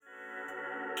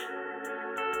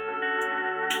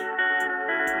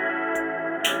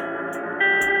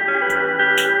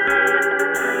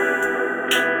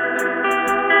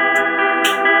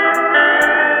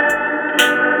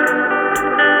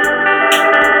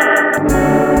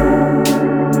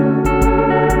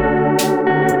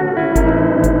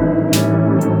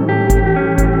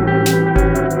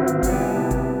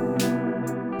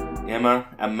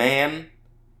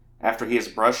he has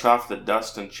brushed off the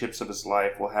dust and chips of his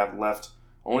life, will have left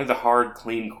only the hard,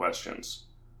 clean questions.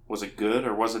 Was it good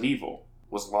or was it evil?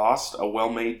 Was Lost a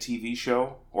well-made TV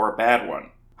show or a bad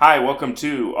one? Hi, welcome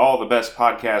to All the Best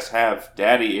Podcasts Have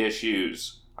Daddy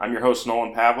Issues. I'm your host,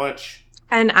 Nolan Pavlich.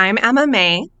 And I'm Emma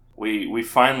May. We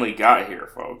finally got here,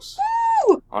 folks.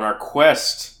 Woo! On our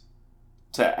quest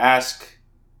to ask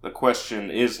the question,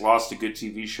 is Lost a good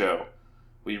TV show?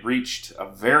 We reached a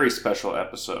very special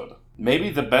episode. Maybe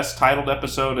the best titled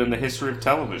episode in the history of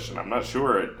television. I'm not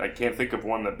sure. I can't think of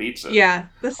one that beats it. Yeah,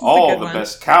 this is a good All one. the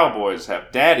best Cowboys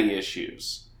have daddy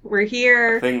issues. We're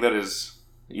here. A thing that is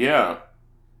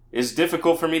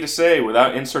difficult for me to say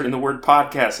without inserting the word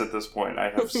podcast at this point. I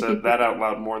have said that out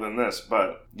loud more than this,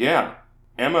 but yeah.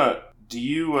 Emma, do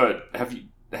you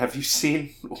have you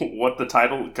seen what the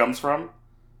title comes from?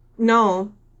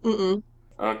 No. Mm-mm.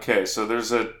 Okay, so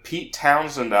there's a Pete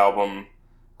Townsend album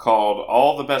called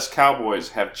All the Best Cowboys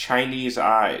Have Chinese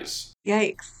Eyes.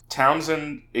 Yikes.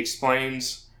 Townsend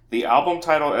explains the album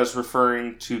title as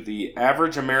referring to the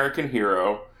average American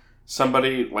hero,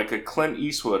 somebody like a Clint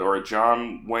Eastwood or a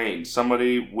John Wayne,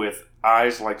 somebody with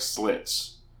eyes like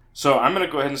slits. So I'm going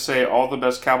to go ahead and say All the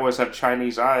Best Cowboys Have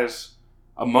Chinese Eyes,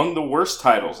 among the worst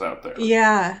titles out there.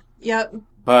 Yeah. Yep.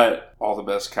 But All the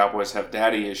Best Cowboys Have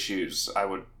Daddy Issues,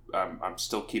 I'm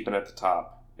still keeping at the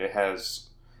top. It has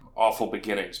awful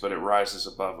beginnings, but it rises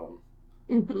above them.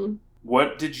 Mm-hmm.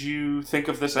 What did you think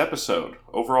of this episode?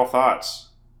 Overall thoughts?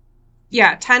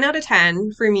 Yeah, 10 out of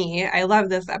 10 for me. I love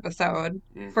this episode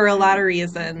for a lot of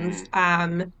reasons.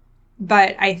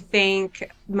 But I think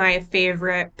my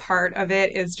favorite part of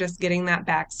it is just getting that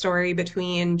backstory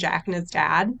between Jack and his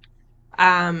dad,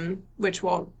 which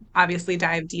we'll obviously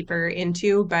dive deeper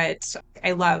into. But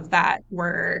I love that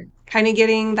we're kind of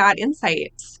getting that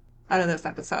insight out of this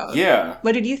episode. Yeah.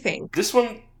 What did you think? This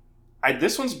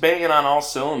one's banging on all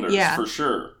cylinders, for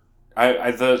sure.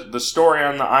 The story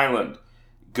on the island,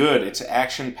 good. It's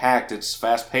action-packed. It's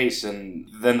fast-paced. And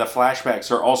then the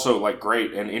flashbacks are also,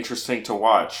 great and interesting to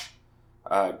watch.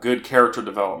 Good character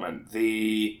development.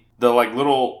 The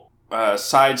little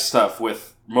side stuff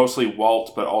with mostly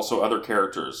Walt, but also other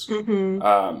characters,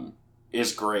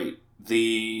 is great.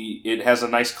 It has a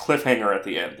nice cliffhanger at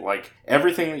the end.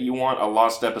 Everything that you want a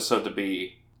Lost episode to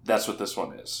be, that's what this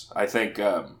one is. I think,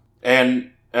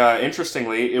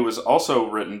 interestingly, it was also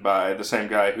written by the same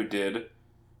guy who did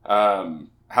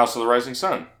House of the Rising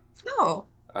Sun. Oh.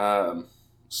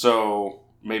 So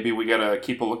maybe we gotta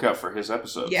keep a lookout for his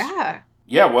episodes. Yeah.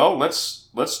 Yeah, well,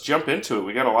 let's jump into it.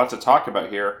 We got a lot to talk about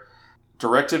here.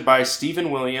 Directed by Stephen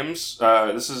Williams.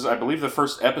 This is, I believe, the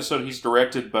first episode he's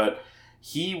directed, but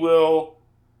he will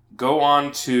go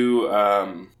on to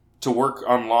work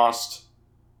on Lost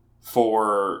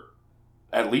for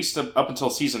at least up until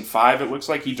season 5, it looks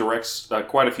like. He directs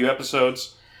quite a few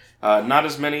episodes. Not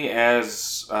as many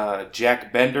as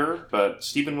Jack Bender, but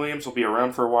Stephen Williams will be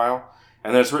around for a while.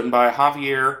 And then it's written by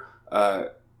Javier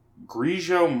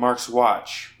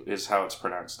Grillo-Marxuach, is how it's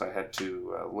pronounced. I had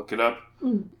to look it up.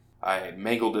 I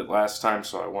mangled it last time,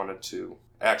 so I wanted to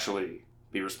actually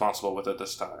be responsible with it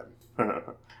this time.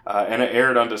 And it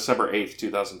aired on December 8th,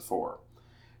 2004.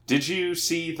 Did you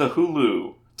see the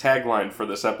Hulu tagline for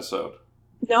this episode?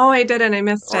 No, I didn't. I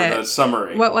missed it. Or the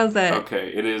summary. What was it?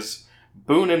 Okay, it is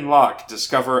Boone and Locke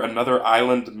discover another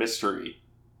island mystery.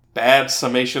 Bad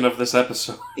summation of this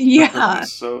episode. Yeah.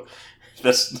 So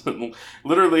that's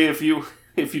literally if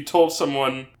you told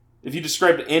someone, if you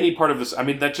described any part of this,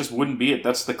 that just wouldn't be it.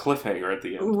 That's the cliffhanger at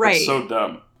the end. Right. It's so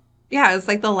dumb. Yeah, it's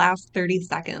like the last 30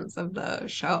 seconds of the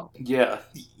show. Yeah.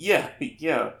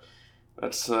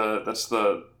 That's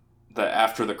the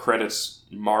after the credits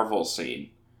Marvel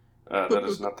scene. That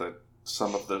is not the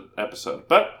sum of the episode.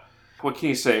 But what can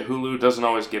you say? Hulu doesn't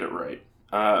always get it right.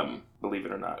 Believe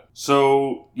it or not.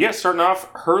 So, yeah, starting off,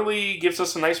 Hurley gives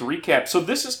us a nice recap. So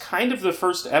this is kind of the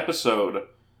first episode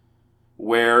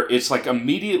where it's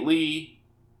immediately...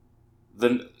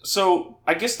 So,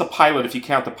 I guess the pilot, if you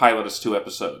count the pilot as 2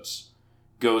 episodes,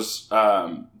 does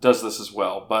this as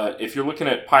well. But if you're looking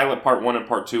at pilot part 1 and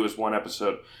part 2 as 1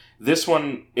 episode, this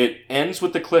one, it ends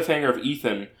with the cliffhanger of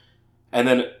Ethan, and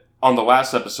then on the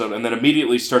last episode, and then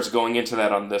immediately starts going into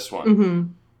that on this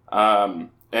one.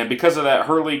 And because of that,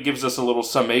 Hurley gives us a little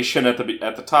summation at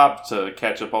the top to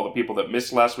catch up all the people that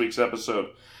missed last week's episode.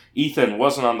 Ethan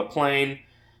wasn't on the plane.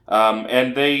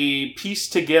 And they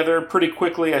pieced together pretty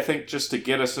quickly, I think, just to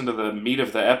get us into the meat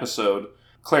of the episode.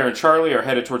 Claire and Charlie are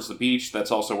headed towards the beach.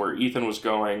 That's also where Ethan was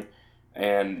going.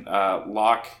 And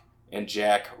Locke and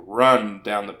Jack run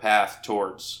down the path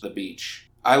towards the beach.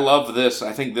 I love this.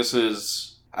 I think this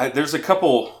is... there's a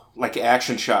couple,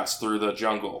 action shots through the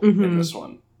jungle in this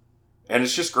one. And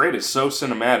it's just great. It's so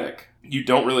cinematic. You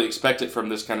don't really expect it from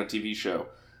this kind of TV show,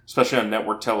 especially on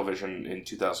network television in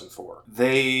 2004.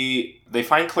 They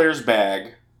find Claire's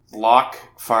bag. Locke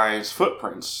finds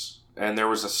footprints, and there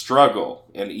was a struggle,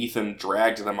 and Ethan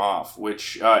dragged them off,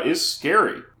 which is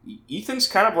scary. Ethan's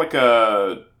kind of like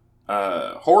a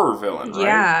horror villain, right?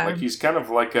 Yeah. Like he's kind of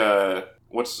like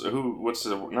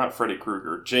not Freddy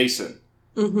Krueger, Jason.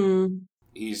 Mm-hmm.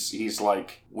 He's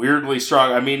like weirdly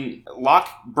strong. I mean, Locke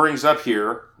brings up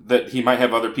here that he might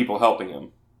have other people helping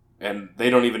him, and they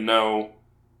don't even know,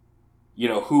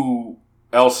 who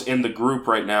else in the group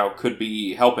right now could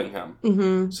be helping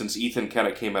him, since Ethan kind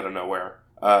of came out of nowhere.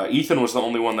 Ethan was the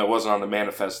only one that wasn't on the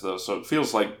manifest, though, so it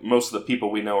feels like most of the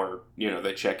people we know are,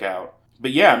 they check out.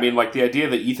 But yeah, I mean, like, the idea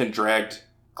that Ethan dragged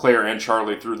Claire and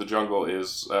Charlie through the jungle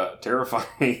is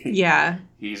terrifying. Yeah.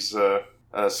 He's a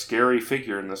scary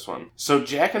figure in this one. So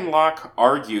Jack and Locke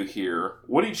argue here.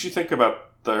 What did you think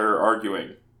about their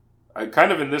arguing?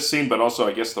 Kind of in this scene, but also,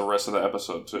 I guess, the rest of the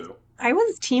episode, too. I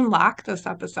was Team Locke this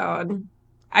episode.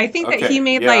 I think that he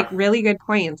made, really good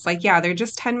points. Like, yeah, they're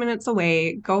just 10 minutes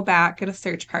away. Go back at a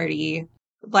search party.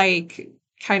 Like,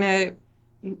 kind of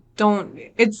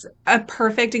it's a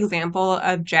perfect example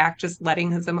of Jack just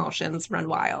letting his emotions run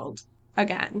wild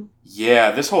again. Yeah,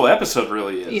 this whole episode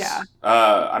really is. Yeah.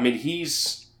 I mean, he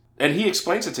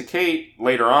explains it to Kate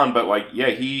later on, but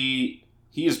he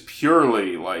is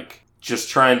purely just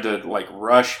trying to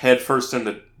rush headfirst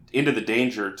into the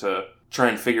danger to try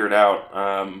and figure it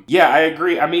out. Yeah, I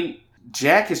agree. I mean,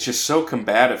 Jack is just so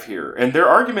combative here, and their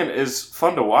argument is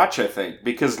fun to watch, I think,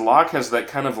 because Locke has that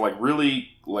kind of really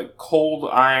cold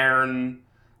iron,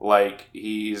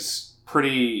 he's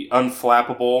pretty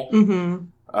unflappable. Mm-hmm.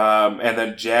 And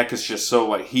then Jack is just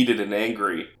so heated and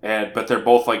angry, but they're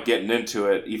both getting into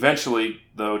it. Eventually,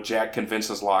 though, Jack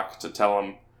convinces Locke to tell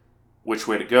him which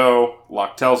way to go.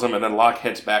 Locke tells him, and then Locke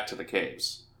heads back to the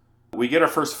caves. We get our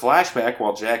first flashback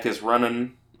while Jack is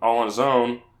running all on his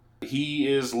own.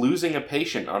 He is losing a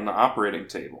patient on the operating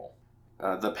table.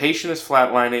 The patient is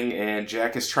flatlining, and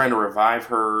Jack is trying to revive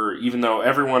her, even though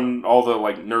everyone, all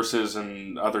the nurses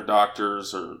and other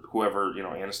doctors or whoever,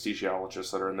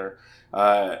 anesthesiologists that are in there,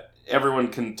 everyone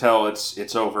can tell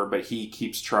it's over, but he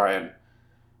keeps trying.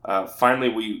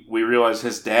 Finally, we realize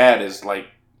his dad is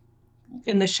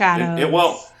in the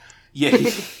shadows. Yeah,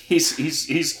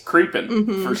 he's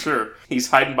creeping, for sure. He's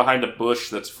hiding behind a bush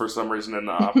that's for some reason in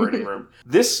the operating room.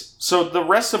 So the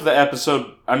rest of the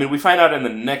episode, I mean, we find out in the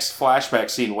next flashback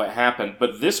scene what happened,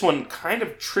 but this one kind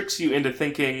of tricks you into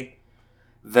thinking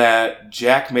that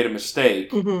Jack made a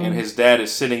mistake, and his dad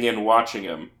is sitting in watching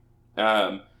him.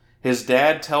 His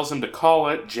dad tells him to call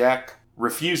it. Jack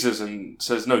refuses and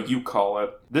says, no, you call it.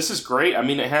 This is great. I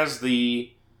mean, it has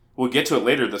we'll get to it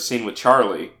later, the scene with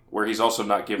Charlie, where he's also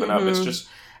not giving up. It's just,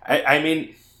 I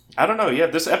mean, I don't know. Yeah,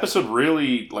 this episode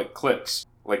really clicks.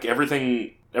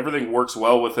 Everything works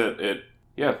well with it.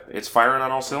 It's firing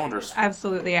on all cylinders.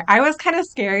 Absolutely. I was kind of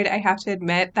scared, I have to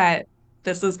admit, that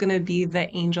this was going to be the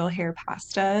angel hair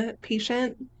pasta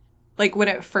patient. When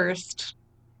it first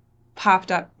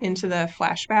popped up into the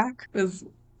flashback, I was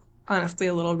honestly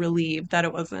a little relieved that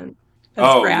it wasn't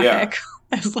as graphic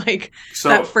as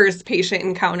that first patient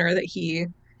encounter that he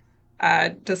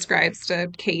describes to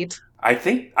Kate.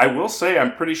 I will say,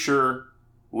 I'm pretty sure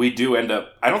we do end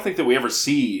up, I don't think that we ever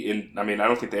I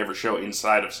don't think they ever show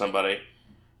inside of somebody,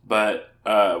 but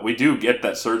we do get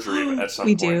that surgery at some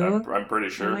point. Do? I'm pretty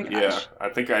sure. Oh my gosh. Yeah, I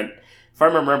think if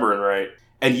I'm remembering right.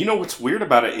 And you know what's weird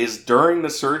about it is during the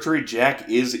surgery, Jack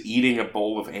is eating a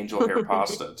bowl of angel hair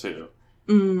pasta too,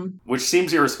 which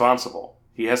seems irresponsible.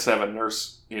 He has to have a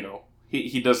nurse,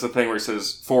 He does the thing where he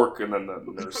says fork, and then the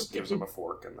nurse gives him a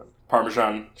fork, and then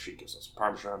Parmesan, she gives us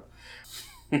Parmesan.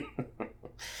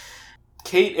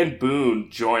 Kate and Boone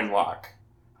join Locke.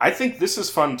 I think this is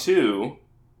fun too.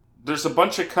 There's a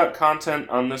bunch of cut content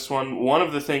on this one. One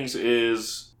of the things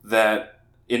is that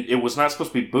it was not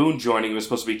supposed to be Boone joining, it was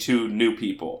supposed to be two new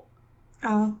people.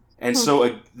 Oh. And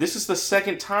so this is the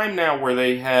second time now where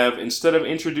they have, instead of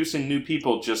introducing new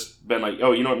people, just been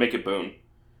oh, you know what, make it Boone.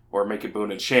 Or make it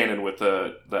Boone and Shannon with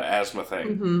the asthma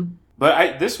thing.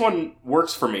 But this one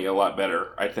works for me a lot better,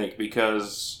 I think,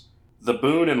 because the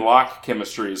Boone and Locke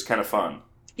chemistry is kind of fun.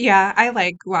 Yeah, I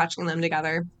like watching them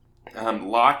together.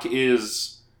 Locke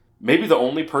is maybe the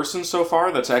only person so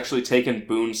far that's actually taken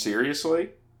Boone seriously.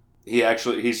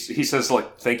 He says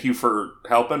thank you for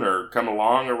helping or come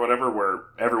along or whatever, where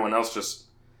everyone else just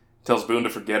tells Boone to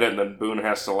forget it, and then Boone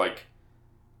has to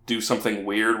do something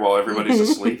weird while everybody's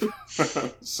asleep.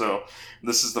 So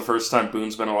this is the first time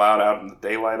Boone's been allowed out in the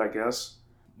daylight, I guess.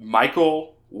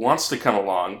 Michael wants to come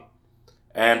along,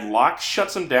 and Locke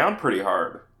shuts him down pretty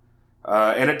hard.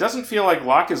 And it doesn't feel like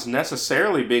Locke is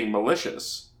necessarily being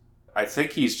malicious. I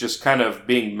think he's just kind of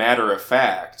being matter of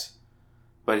fact,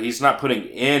 but he's not putting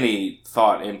any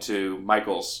thought into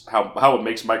Michael's how it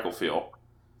makes Michael feel.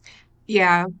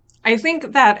 Yeah. I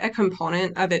think that a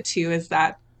component of it too is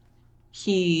that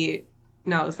he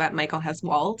knows that Michael has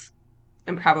Walt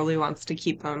and probably wants to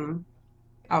keep him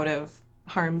out of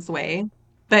harm's way.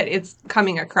 But it's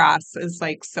coming across as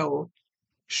like so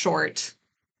short.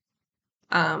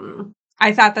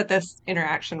 I thought that this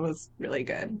interaction was really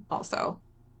good also.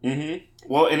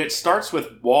 Well, and it starts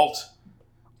with Walt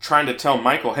trying to tell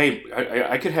Michael, "Hey,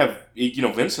 I could have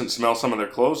Vincent smell some of their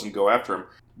clothes and go after him,"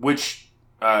 which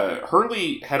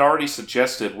Hurley had already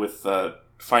suggested with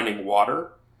finding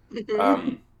water.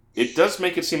 It does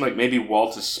make it seem like maybe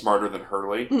Walt is smarter than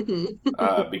Hurley,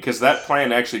 because that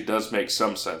plan actually does make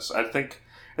some sense. I think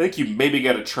you maybe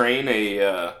got to train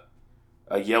a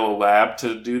yellow lab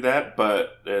to do that,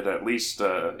 but it at least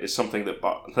is something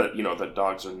that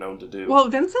dogs are known to do. Well,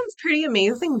 Vincent's pretty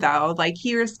amazing though. Like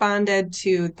he responded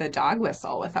to the dog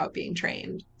whistle without being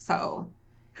trained. So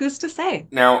who's to say?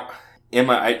 Now,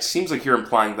 Emma, it seems like you're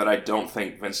implying that I don't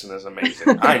think Vincent is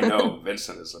amazing. I know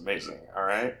Vincent is amazing. All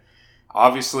right.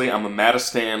 Obviously, I'm a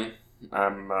Mattistan.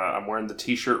 I'm wearing the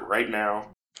T-shirt right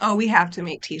now. Oh, we have to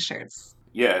make t-shirts.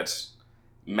 Yeah, it's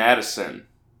Madison,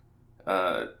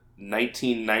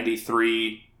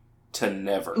 1993 to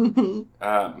never.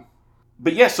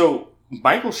 But yeah, so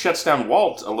Michael shuts down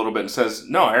Walt a little bit and says,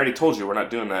 "No, I already told you we're not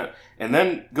doing that." And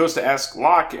then goes to ask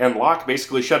Locke, and Locke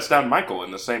basically shuts down Michael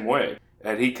in the same way.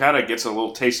 And he kind of gets a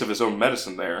little taste of his own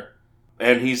medicine there.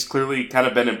 And he's clearly kind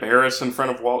of been embarrassed in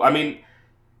front of Walt. I mean,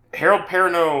 Harold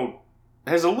Perrineau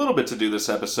has a little bit to do this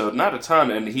episode, not a ton,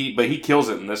 but he kills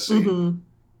it in this scene.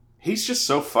 He's just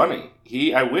so funny.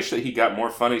 I wish that he got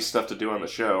more funny stuff to do on the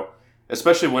show,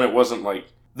 especially when it wasn't like,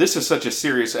 this is such a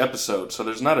serious episode, so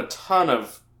there's not a ton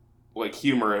of like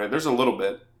humor in it. There's a little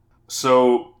bit.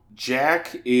 So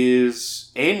Jack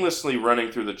is aimlessly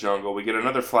running through the jungle. We get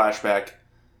another flashback.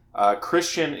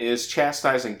 Christian is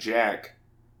chastising Jack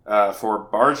for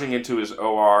barging into his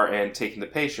OR and taking the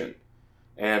patient.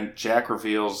 And Jack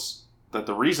reveals that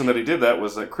the reason that he did that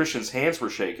was that Christian's hands were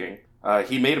shaking.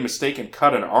 He made a mistake and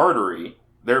cut an artery.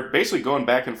 They're basically going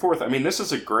back and forth. I mean, this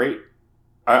is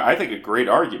I think a great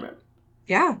argument.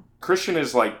 Yeah. Christian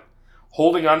is like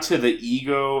holding on to the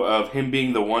ego of him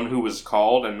being the one who was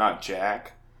called and not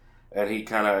Jack. And he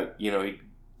kind of, he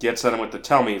gets at him with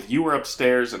tell me, if you were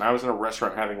upstairs and I was in a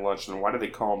restaurant having lunch, then why did they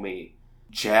call me?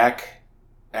 Jack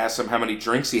asks him how many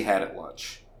drinks he had at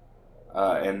lunch.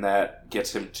 And that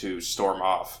gets him to storm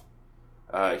off.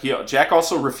 Jack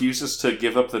also refuses to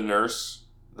give up the nurse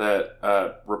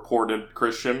that reported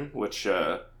Christian, which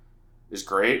is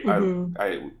great.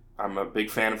 I'm a big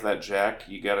fan of that, Jack.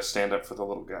 You got to stand up for the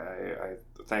little guy.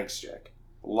 Thanks, Jack.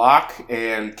 Locke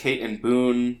and Kate and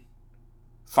Boone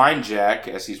find Jack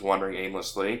as he's wandering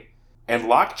aimlessly, and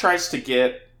Locke tries to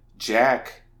get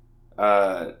Jack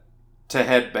to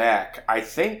head back. I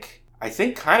think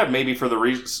kind of maybe for the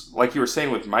reasons, like you were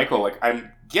saying with Michael, like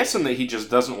I'm guessing that he just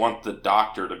doesn't want the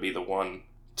doctor to be the one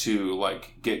to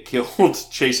like get killed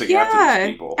chasing after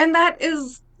these people. And that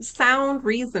is sound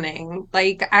reasoning.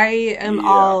 Like I am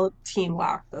all Team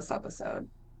Locke this episode.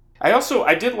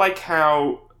 I did like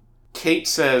how Kate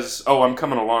says, "Oh, I'm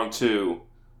coming along too,"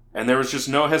 and there was just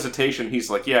no hesitation. He's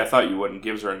like, "Yeah, I thought you would," and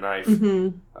gives her a knife.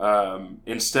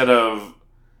 Instead of,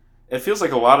 it feels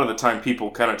like a lot of the time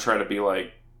people kind of try to be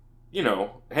like,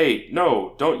 hey,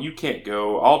 no, you can't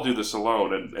go. I'll do this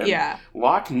alone. And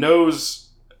Locke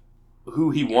knows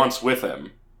who he wants with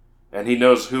him. And he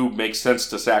knows who makes sense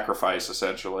to sacrifice,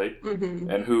 essentially.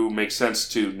 And who makes sense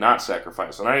to not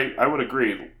sacrifice. And I would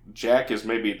agree. Jack is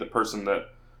maybe the person that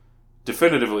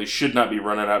definitively should not be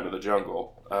running out into the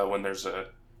jungle when there's a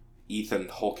Ethan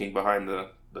hulking behind the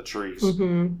trees.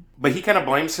 But he kind of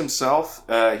blames himself.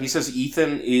 He says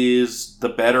Ethan is the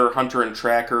better hunter and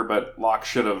tracker, but Locke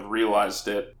should have realized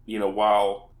it,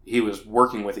 while he was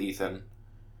working with Ethan.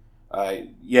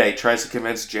 He tries to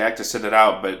convince Jack to sit it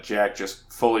out, but Jack just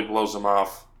fully blows him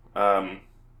off. And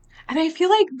I feel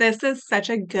like this is such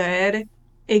a good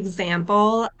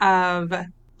example of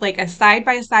like a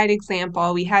side-by-side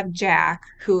example. We have Jack,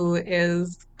 who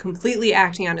is completely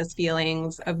acting on his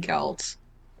feelings of guilt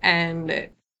and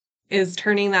is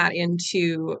turning that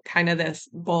into kind of this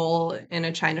bull in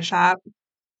a china shop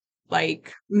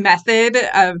like method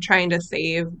of trying to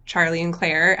save Charlie and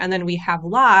Claire. And then we have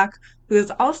Locke, who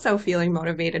is also feeling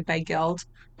motivated by guilt,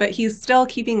 but he's still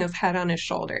keeping his head on his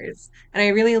shoulders. And I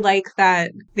really like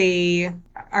that they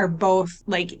are both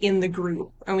like in the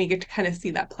group, and we get to kind of see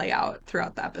that play out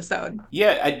throughout the episode.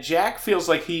 Yeah, Jack feels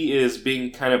like he is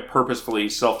being kind of purposefully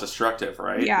self-destructive,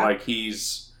 right? Yeah. Like he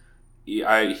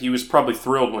was probably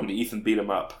thrilled when Ethan beat him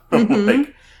up. Mm-hmm.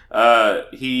 Like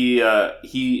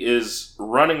he is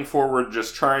running forward,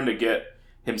 just trying to get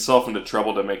himself into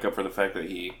trouble to make up for the fact that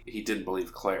he didn't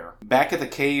believe Claire. Back at the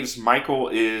caves, Michael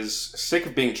is sick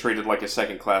of being treated like a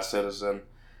second-class citizen.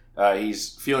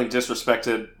 He's feeling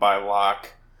disrespected by Locke,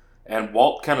 and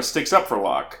Walt kind of sticks up for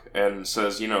Locke and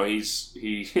says,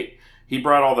 he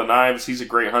brought all the knives. He's a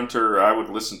great hunter. I would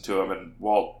listen to him. And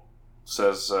Walt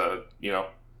says,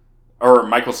 or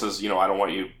Michael says, I don't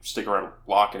want you sticking around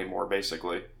Locke anymore,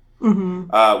 basically.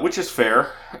 Mm-hmm. Which is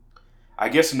fair. I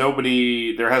guess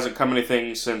there hasn't come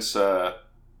anything since,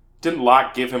 didn't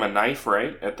Locke give him a knife,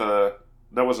 right?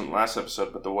 That wasn't last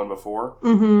episode, but the one before?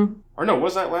 Mm-hmm. Or no,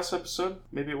 was that last episode?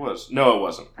 Maybe it was. No, it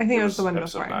wasn't. I think it was the one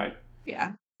episode before. 9.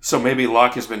 Yeah. So maybe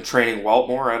Locke has been training Walt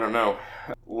more? I don't know.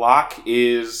 Locke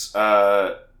is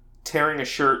tearing a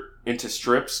shirt into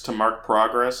strips to mark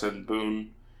progress, and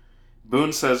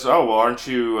Boone says, "Oh, well, aren't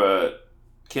you,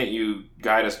 can't you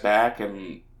guide us back?"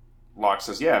 And Locke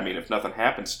says, "Yeah, I mean, if nothing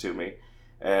happens to me."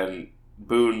 And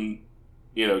Boone,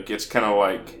 gets kind of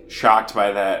like shocked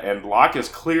by that, and Locke is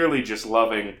clearly just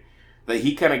loving that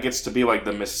he kind of gets to be like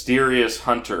the mysterious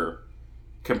hunter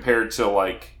compared to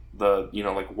like the,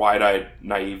 like wide-eyed,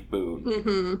 naive Boone.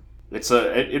 Mm-hmm.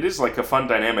 It is like a fun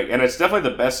dynamic, and it's definitely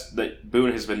the best that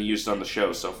Boone has been used on the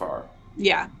show so far.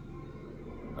 Yeah.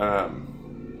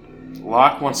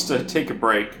 Locke wants to take a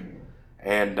break,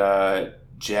 and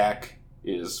Jack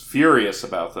is furious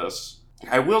about this.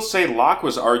 I will say Locke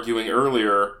was arguing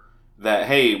earlier that,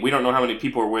 hey, we don't know how many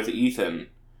people are with Ethan,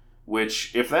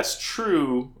 which, if that's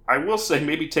true, I will say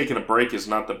maybe taking a break is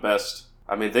not the best.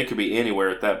 I mean, they could be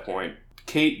anywhere at that point.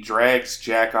 Kate drags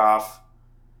Jack off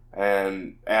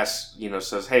and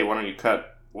says, hey, why don't you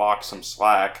cut Locke some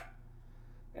slack?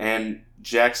 And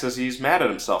Jack says he's mad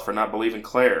at himself for not believing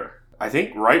Claire. I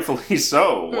think rightfully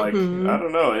so. Like, I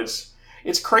don't know. It's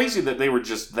crazy that they were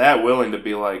just that willing to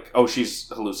be like, oh, she's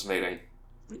hallucinating.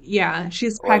 Yeah,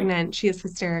 she's pregnant. She is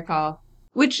hysterical.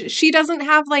 Which she doesn't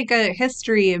have like a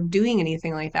history of doing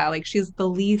anything like that. Like she's the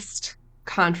least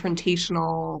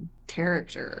confrontational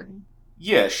character.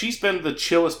 Yeah, she's been the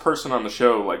chillest person on the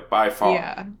show, like, by far.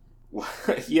 Yeah.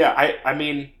 Yeah, I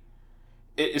mean,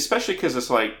 especially because it's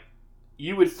like,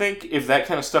 you would think if that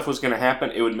kind of stuff was going to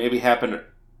happen, it would maybe happen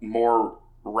more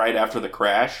right after the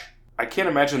crash. I can't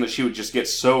imagine that she would just get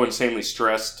so insanely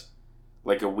stressed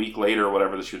like a week later or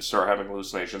whatever that she would start having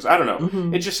hallucinations. I don't know.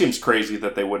 Mm-hmm. It just seems crazy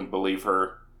that they wouldn't believe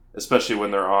her, especially when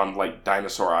they're on, like,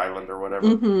 Dinosaur Island or whatever.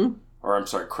 Mm-hmm. Or, I'm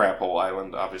sorry, Crap Hole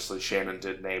Island. Obviously, Shannon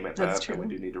did name it That's that, true. and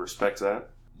we do need to respect that.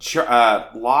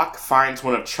 Locke finds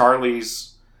one of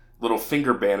Charlie's little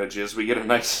finger bandages. We get a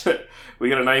nice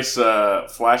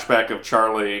flashback of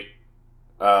Charlie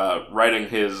writing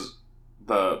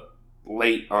the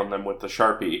late on them with the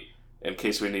Sharpie, in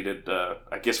case we needed,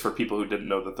 I guess for people who didn't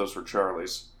know that those were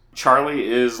Charlie's. Charlie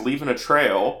is leaving a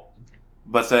trail,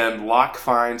 but then Locke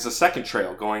finds a second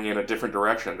trail going in a different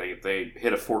direction. They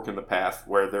hit a fork in the path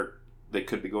where they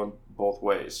could be going both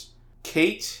ways.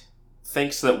 Kate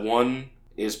thinks that one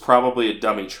is probably a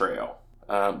dummy trail,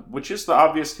 which is the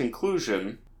obvious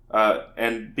conclusion,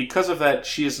 and because of that,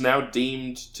 she is now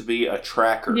deemed to be a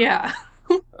tracker. Yeah.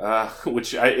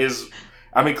 Which is...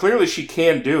 I mean, clearly she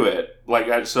can do it.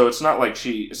 Like, so it's not like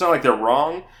they're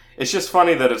wrong. It's just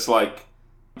funny that it's like,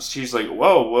 she's like,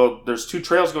 whoa, well, there's two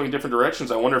trails going different directions.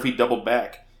 I wonder if he doubled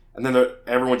back. And then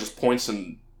everyone just points at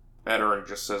her and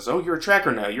just says, oh, you're a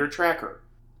tracker now. You're a tracker.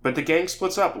 But the gang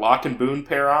splits up. Locke and Boone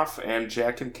pair off, and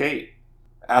Jack and Kate.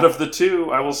 Out of the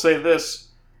two, I will say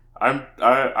this.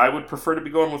 I would prefer to be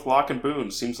going with Locke and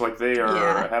Boone. Seems like they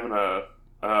are having a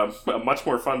much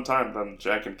more fun time than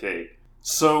Jack and Kate.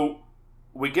 So...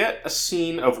 we get a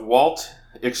scene of Walt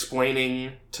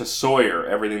explaining to Sawyer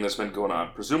everything that's been going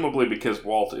on, presumably because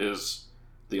Walt is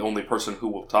the only person who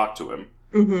will talk to him.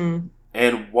 Mm-hmm.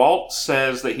 And Walt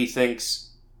says that he thinks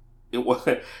it was...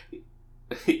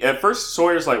 At first,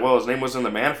 Sawyer's like, well, his name was in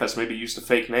the manifest, maybe he used a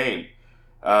fake name.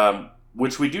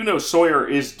 Which we do know Sawyer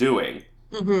is doing.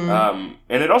 Mm-hmm.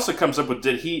 And it also comes up with,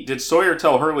 did Sawyer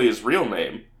tell Hurley his real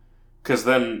name? Because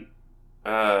then,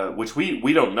 which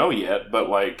we don't know yet, but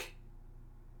like...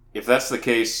 if that's the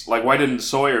case, like, why didn't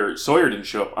Sawyer didn't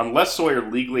show up, unless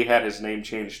Sawyer legally had his name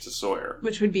changed to Sawyer.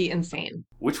 Which would be insane.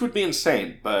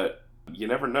 But you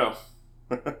never know.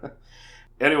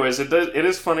 Anyways, it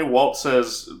is funny. Walt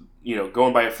says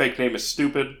going by a fake name is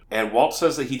stupid. And Walt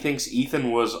says that he thinks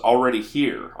Ethan was already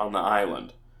here on the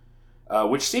island,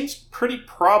 which seems pretty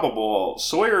probable.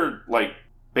 Sawyer,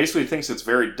 basically thinks it's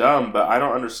very dumb, but I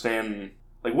don't understand.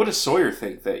 What does Sawyer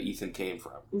think that Ethan came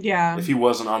from? Yeah. If he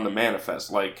wasn't on the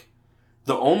manifest.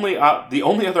 The only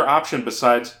other option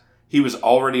besides he was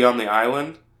already on the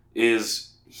island is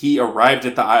he arrived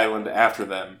at the island after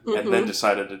them and then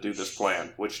decided to do this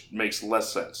plan, which makes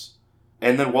less sense.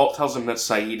 And then Walt tells him that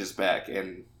Saeed is back,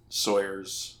 and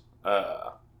Sawyer's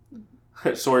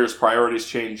priorities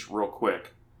change real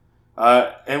quick.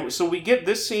 And so we get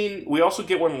this scene. We also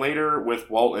get one later with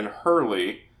Walt and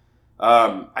Hurley.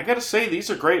 I gotta say, these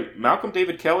are great. Malcolm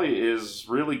David Kelly is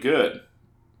really good.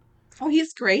 Oh,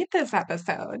 he's great this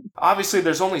episode. Obviously,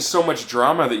 there's only so much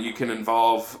drama that you can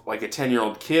involve, a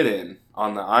 10-year-old kid in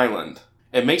on the island.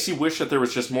 It makes you wish that there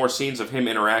was just more scenes of him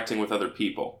interacting with other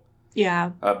people.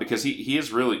 Yeah. Because he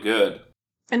is really good.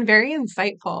 And very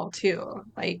insightful, too.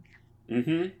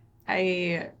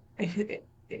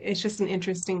 It's just an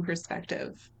interesting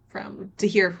perspective to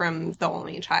hear from the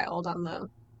only child on the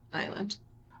island.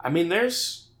 I mean,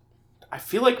 I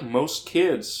feel like most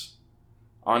kids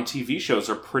on TV shows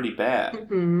are pretty bad.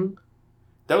 Mm-hmm.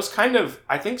 That was kind of,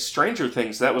 I think Stranger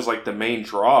Things, that was the main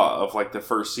draw of the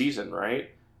first season,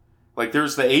 right?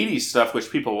 There's the 80s stuff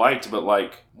which people liked, but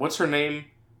what's her name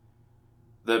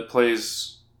that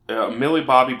plays Millie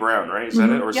Bobby Brown, right? Is that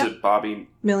it? Or is it Bobby?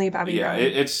 Millie Bobby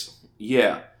Brown.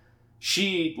 Yeah.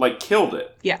 She killed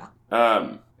it. Yeah.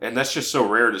 And that's just so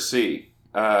rare to see.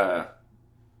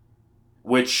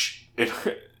 Which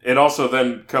it also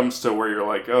then comes to where you're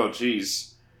like, oh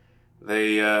geez,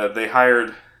 they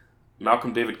hired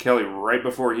Malcolm David Kelly right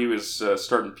before he was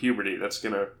starting puberty. That's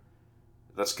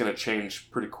gonna change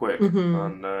pretty quick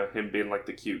on him being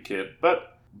the cute kid.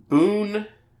 But Boone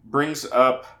brings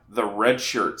up the red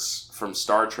shirts from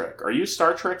Star Trek. Are you a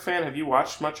Star Trek fan? Have you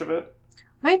watched much of it?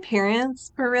 My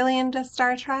parents were really into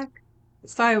Star Trek,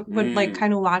 so I would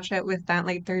kind of watch it with them.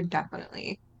 They're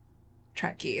definitely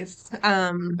Trekkies.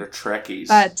 They're Trekkies.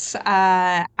 But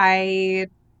I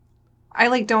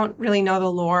don't really know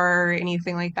the lore or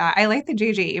anything like that. I like the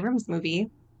J.J. Abrams movie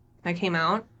that came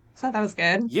out. So that was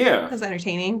good. Yeah. It was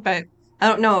entertaining, but I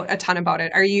don't know a ton about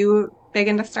it. Are you big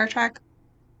into Star Trek?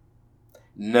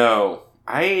 No.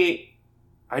 I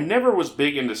never was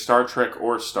big into Star Trek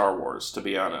or Star Wars, to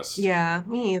be honest. Yeah,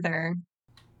 me either.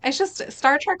 It's just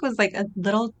Star Trek was a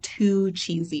little too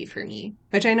cheesy for me,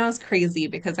 which I know is crazy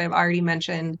because I've already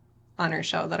mentioned on our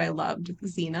show that I loved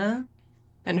Xena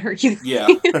and Hercules. Yeah.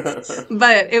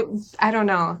 But I don't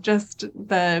know,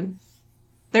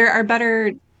 there are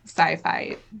better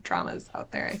sci-fi dramas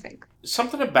out there, I think.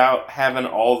 Something about having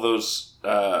all those,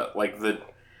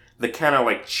 the kind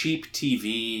of cheap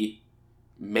TV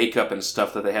makeup and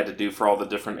stuff that they had to do for all the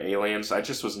different aliens, I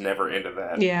just was never into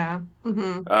that. Yeah.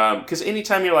 Because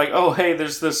anytime you're oh, hey,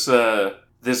 there's this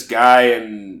guy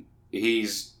and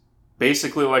he's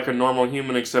basically like a normal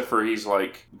human except for he's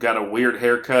got a weird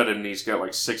haircut and he's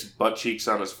got 6 butt cheeks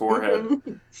on his forehead.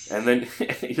 And then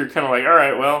you're kind of all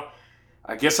right, well,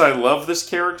 I guess I love this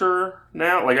character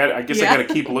now. I guess I gotta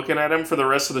keep looking at him for the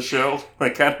rest of the show. I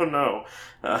don't know.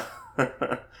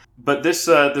 But this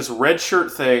red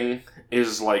shirt thing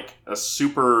is a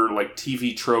super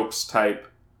TV tropes type.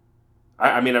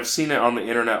 I mean, I've seen it on the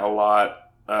internet a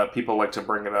lot. People like to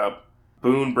bring it up.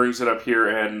 Boone brings it up here,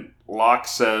 and Locke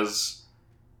says,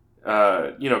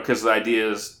 because the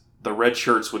idea is the red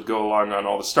shirts would go along on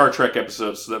all the Star Trek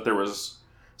episodes so that there was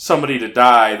somebody to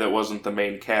die that wasn't the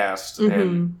main cast.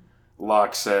 And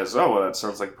Locke says, oh, well, that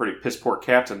sounds like a pretty piss-poor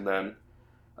captain then.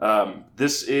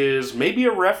 This is maybe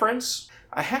a reference.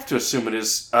 I have to assume it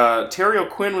is. Terry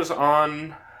O'Quinn was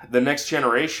on The Next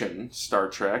Generation Star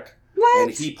Trek. What?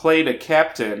 And he played a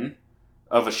captain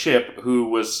of a ship who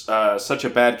was such a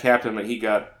bad captain that he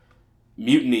got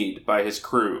mutinied by his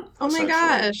crew. Oh my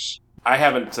gosh. I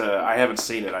haven't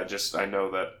seen it. I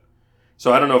know that.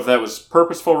 So I don't know if that was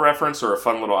purposeful reference or a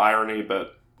fun little irony,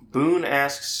 but Boone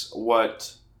asks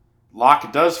what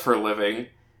Locke does for a living,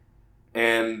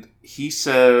 and he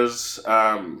says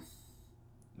that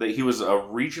he was a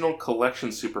regional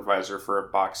collection supervisor for a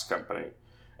box company,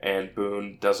 and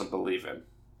Boone doesn't believe him.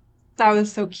 That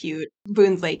was so cute.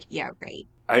 Boone's yeah, right.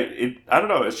 I don't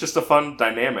know. It's just a fun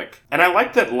dynamic, and I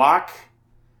like that Locke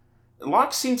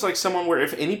seems like someone where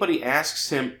if anybody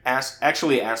actually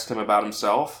asked him about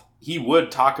himself, he would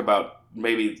talk about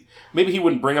maybe he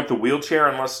wouldn't bring up the wheelchair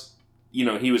unless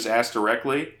he was asked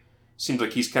directly. Seems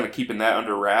like he's kind of keeping that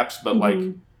under wraps, but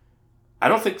I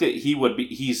don't think that he would be.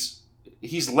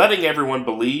 He's letting everyone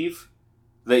believe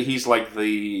that he's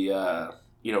the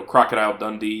Crocodile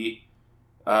Dundee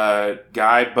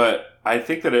guy, but I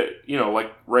think that it,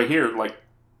 like right here, like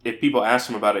if people asked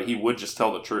him about it, he would just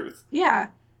tell the truth. Yeah.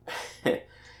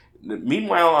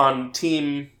 Meanwhile, on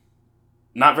Team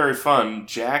Not Very Fun,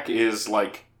 Jack is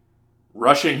like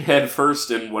rushing head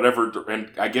first in whatever, and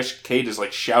I guess Kate is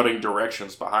like shouting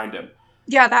directions behind him.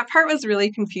 Yeah, that part was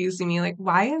really confusing me. Like,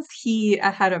 why is he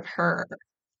ahead of her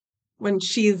when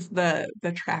she's the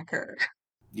tracker?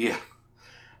 Yeah.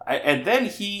 And then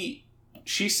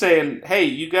she's saying, hey,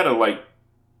 you gotta like,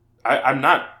 I'm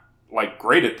not like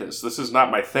great at this. This is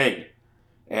not my thing.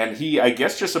 And he, I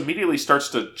guess, just immediately starts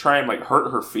to try and like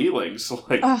hurt her feelings.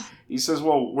 Like, Ugh. he says,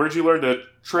 well, where'd you learn to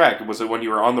track? Was it when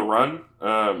you were on the run?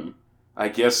 I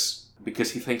guess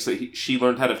because he thinks that she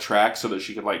learned how to track so that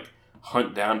she could like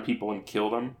hunt down people and kill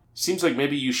them. Seems like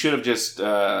maybe you should have just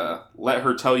let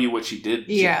her tell you what she did,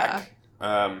 Jack.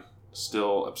 Yeah.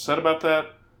 Still upset about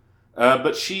that.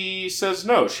 But she says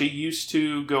no. She used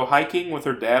to go hiking with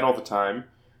her dad all the time,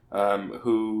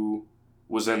 who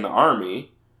was in the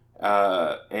army,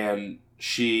 and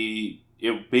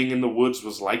being in the woods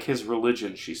was like his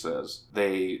religion, she says.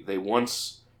 They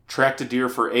once tracked a deer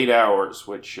for 8 hours,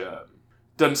 which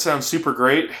doesn't sound super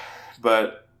great,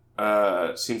 but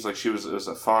seems like it was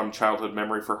a fond childhood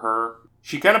memory for her.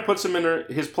 She kind of puts him in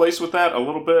his place with that a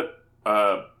little bit,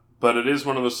 but it is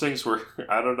one of those things where,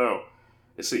 I don't know.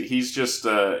 He's just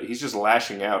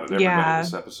lashing out at everybody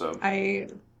this episode.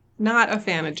 I'm not a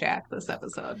fan of Jack this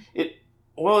episode.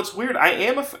 Well, it's weird.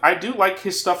 I do like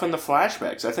his stuff in the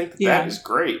flashbacks. I think that is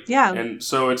great. Yeah. And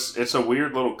so it's a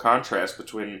weird little contrast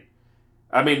between.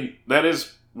 I mean, that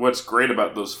is what's great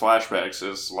about those flashbacks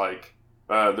is like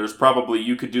there's probably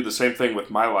you could do the same thing with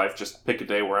my life. Just pick a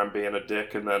day where I'm being a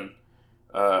dick and then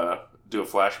do a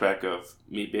flashback of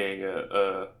me being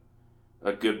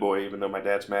a good boy, even though my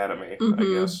dad's mad at me,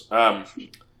 I guess.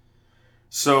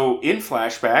 So, in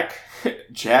flashback,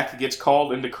 Jack gets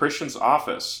called into Christian's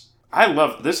office.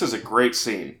 This is a great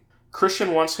scene.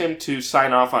 Christian wants him to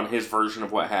sign off on his version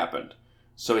of what happened.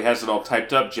 So he has it all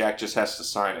typed up, Jack just has to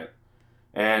sign it.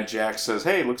 And Jack says,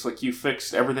 hey, looks like you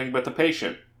fixed everything but the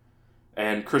patient.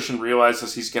 And Christian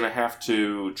realizes he's going to have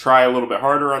to try a little bit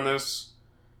harder on this.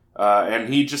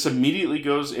 And he just immediately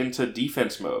goes into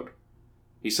defense mode.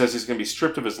 He says he's going to be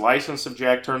stripped of his license if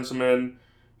Jack turns him in.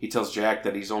 He tells Jack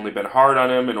that he's only been hard on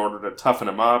him in order to toughen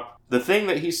him up. The thing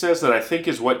that he says that I think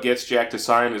is what gets Jack to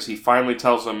sign is he finally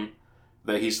tells him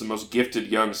that he's the most gifted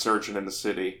young surgeon in the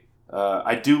city.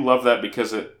 I do love that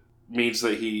because it means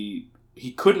that he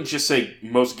couldn't just say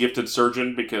most gifted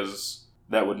surgeon because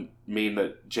that would mean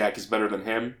that Jack is better than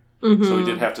him. Mm-hmm. So he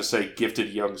did have to say gifted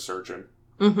young surgeon.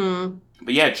 Mm-hmm.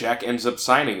 But yeah, Jack ends up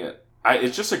signing it.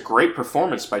 It's just a great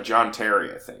performance by John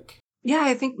Terry, I think. Yeah,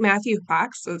 I think Matthew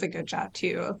Fox does a good job,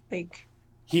 too. Like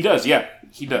he does, yeah.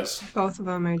 He does. Both of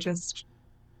them are just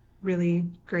really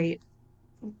great.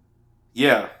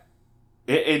 Yeah.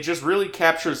 It just really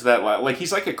captures that. Like,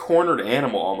 he's like a cornered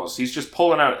animal, almost. He's just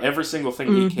pulling out every single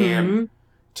thing he can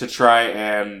to try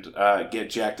and get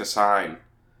Jack to sign.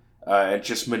 And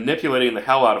just manipulating the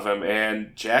hell out of him,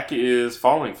 and Jack is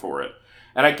falling for it.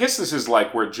 And I guess this is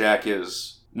like where Jack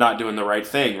is not doing the right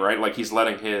thing, right? Like he's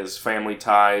letting his family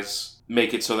ties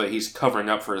make it so that he's covering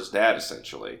up for his dad,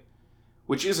 essentially.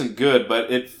 Which isn't good, but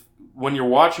when you're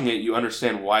watching it, you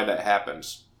understand why that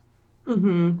happens.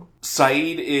 Mm-hmm.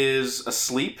 Saeed is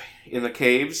asleep in the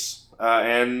caves,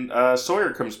 and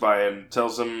Sawyer comes by and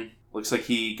tells him, looks like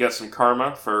he got some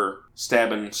karma for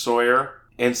stabbing Sawyer.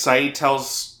 And Saeed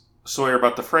tells Sawyer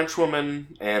about the French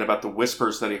woman and about the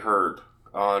whispers that he heard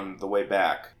on the way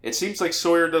back. It seems like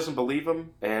Sawyer doesn't believe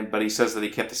him, but he says that he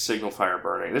kept the signal fire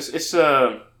burning.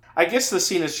 I guess the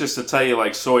scene is just to tell you,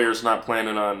 like, Sawyer's not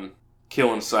planning on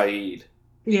killing Saeed.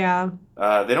 Yeah.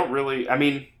 They don't really... I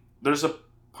mean, there's a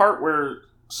part where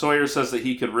Sawyer says that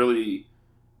he could really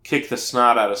kick the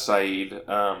snot out of Saeed,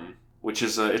 which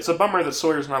is it's a bummer that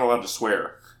Sawyer's not allowed to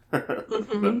swear.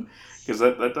 Because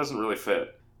that doesn't really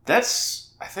fit.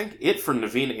 That's, I think, it for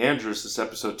Naveen Andrews this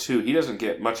episode, too. He doesn't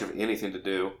get much of anything to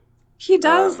do. He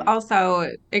does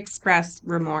also express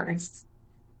remorse,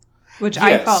 which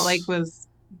I felt like was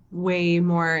way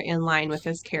more in line with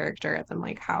his character than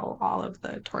like how all of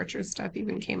the torture stuff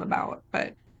even came about.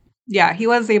 But yeah, he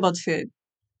was able to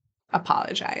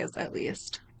apologize at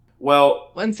least.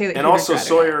 Well, and say that and also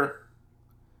Sawyer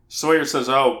says,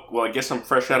 "Oh, well, I guess I'm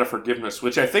fresh out of forgiveness,"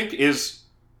 which I think is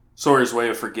Sawyer's way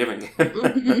of forgiving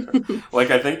him.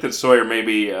 Like, I think that Sawyer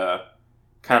maybe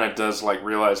kind of does like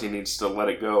realize he needs to let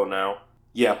it go now.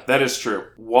 Yeah, that is true.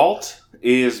 Walt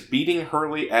is beating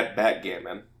Hurley at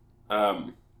backgammon.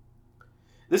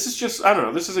 This is just, I don't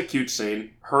know, this is a cute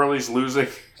scene. Hurley's losing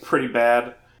pretty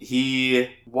bad.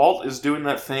 Walt is doing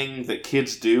that thing that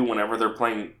kids do whenever they're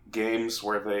playing games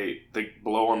where they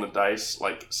blow on the dice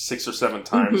like 6 or 7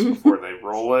 times before they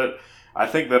roll it. I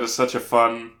think that is such a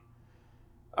fun,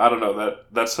 I don't know,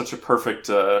 that's such a perfect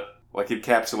like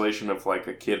encapsulation of like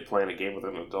a kid playing a game with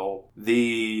an adult.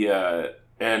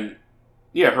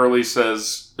 Hurley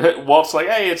says, Walt's like,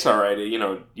 hey, it's alright, you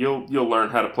know, you'll learn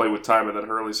how to play with time, and then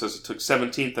Hurley says he took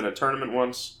 17th in a tournament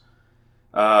once.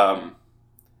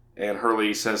 And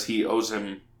Hurley says he owes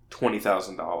him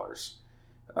 $20,000.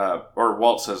 Or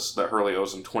Walt says that Hurley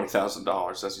owes him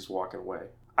 $20,000 as he's walking away.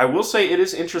 I will say it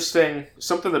is interesting,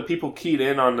 something that people keyed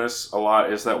in on this a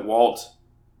lot is that Walt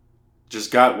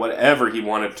just got whatever he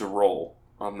wanted to roll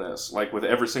on this. Like with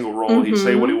every single roll, he'd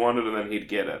say what he wanted and then he'd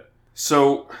get it.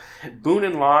 So, Boone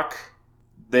and Locke,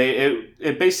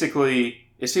 it basically,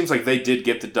 it seems like they did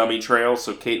get the dummy trail,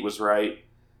 so Kate was right.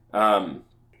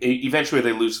 Eventually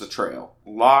they lose the trail.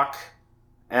 Locke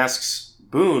asks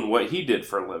Boone what he did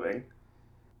for a living.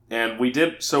 And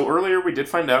earlier we did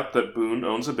find out that Boone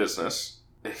owns a business.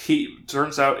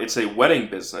 Turns out it's a wedding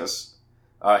business.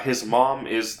 His mom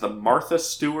is the Martha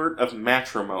Stewart of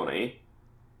matrimony.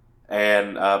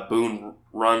 And Boone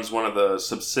runs one of the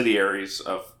subsidiaries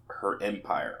of her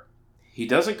empire. He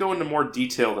doesn't go into more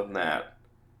detail than that.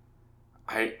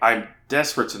 I'm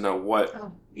desperate to know what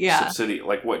subsidiary,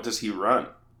 like what does he run?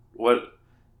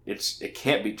 It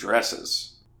can't be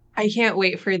dresses. I can't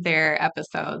wait for their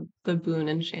episode, the Boone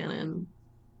and Shannon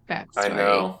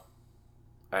backstory.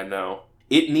 I know.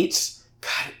 It needs...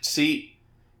 God, see,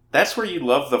 that's where you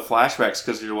love the flashbacks,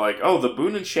 because you're like, oh, the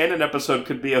Boone and Shannon episode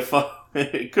could be a fun...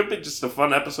 it could be just a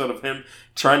fun episode of him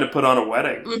trying to put on a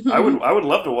wedding. Mm-hmm. I would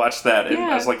love to watch that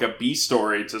as like a B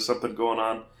story to something going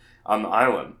on the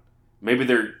island. Maybe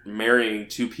they're marrying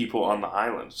 2 people on the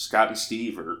island. Scott and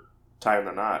Steve are tying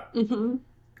the knot. Mm-hmm.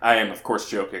 I am, of course,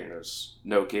 joking. There's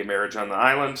no gay marriage on the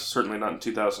island. Certainly not in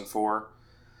 2004.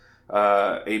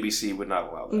 ABC would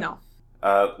not allow that. No.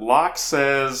 Locke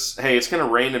says, hey, it's going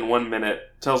to rain in 1 minute.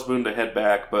 Tells Boone to head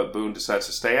back, but Boone decides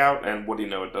to stay out. And what do you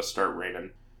know? It does start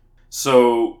raining.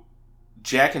 So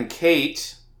Jack and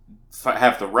Kate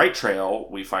have the right trail,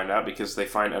 we find out, because they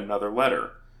find another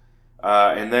letter.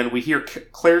 And then we hear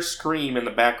Claire scream in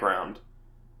the background.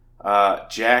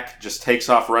 Jack just takes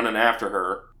off running after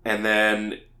her. And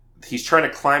then he's trying to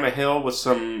climb a hill with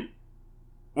some...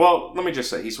 Well, let me just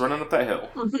say, he's running up that hill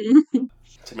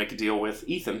to make a deal with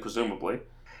Ethan, presumably.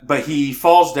 But he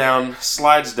falls down,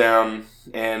 slides down,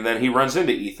 and then he runs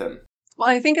into Ethan. Well,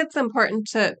 I think it's important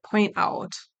to point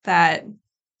out that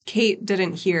Kate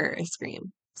didn't hear a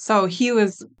scream. So he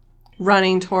was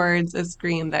running towards a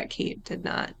scream that Kate did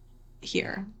not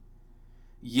hear.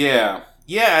 Yeah.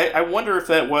 I wonder if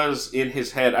that was in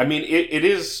his head. I mean, it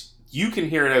is... You can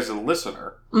hear it as a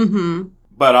listener. Mm-hmm.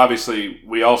 But obviously,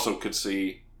 we also could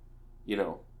see, you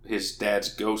know, his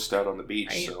dad's ghost out on the beach.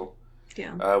 Right. So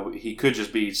he could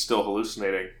just be still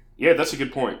hallucinating. Yeah, that's a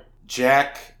good point.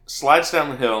 Jack slides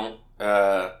down the hill.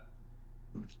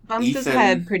 Bumps his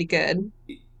head pretty good.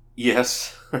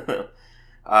 Yes.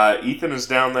 Ethan is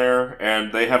down there,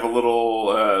 and they have a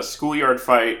little schoolyard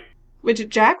fight. Which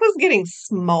Jack was getting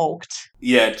smoked.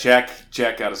 Yeah, Jack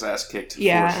got his ass kicked, for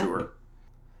sure.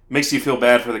 Makes you feel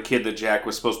bad for the kid that Jack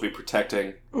was supposed to be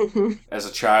protecting as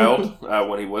a child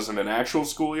when he was in an actual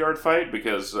schoolyard fight,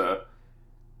 because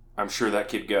I'm sure that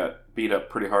kid got beat up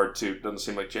pretty hard, too. Doesn't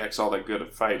seem like Jack's all that good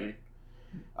at fighting.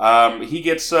 He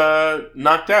gets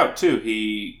knocked out, too.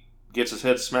 He gets his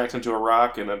head smacked into a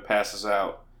rock and then passes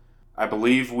out. I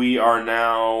believe we are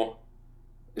now...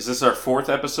 Is this our 4th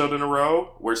episode in a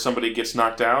row where somebody gets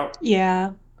knocked out?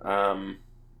 Yeah. I'm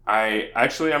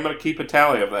going to keep a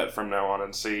tally of that from now on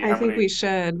and see how many... I think we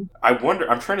should. I wonder,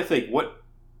 I'm trying to think,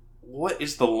 what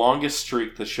is the longest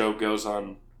streak the show goes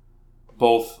on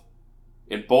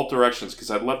in both directions?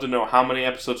 Because I'd love to know how many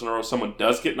episodes in a row someone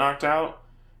does get knocked out,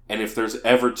 and if there's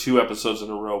ever 2 episodes in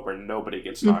a row where nobody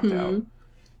gets knocked out.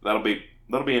 That'll be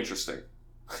interesting.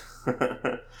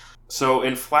 So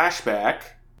in flashback,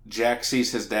 Jack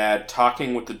sees his dad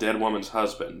talking with the dead woman's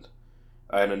husband.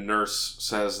 And a nurse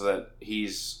says that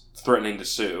he's threatening to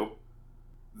sue.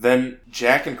 Then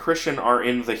Jack and Christian are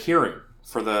in the hearing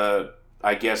for the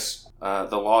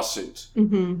lawsuit.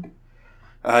 Mm-hmm.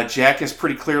 Jack is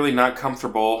pretty clearly not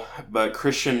comfortable, but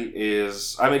Christian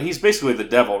is... I mean, he's basically the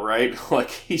devil, right? Like,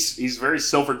 he's very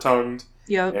silver-tongued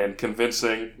and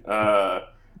convincing.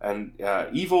 And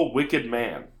evil, wicked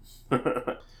man.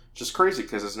 Just crazy,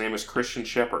 because his name is Christian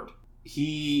Shepherd.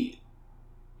 He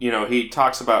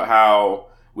talks about how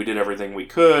we did everything we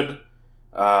could,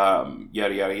 yada,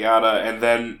 yada, yada. And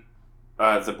then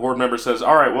the board member says,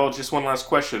 all right, well, just one last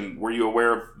question. Were you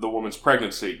aware of the woman's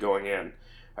pregnancy going in?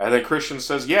 And then Christian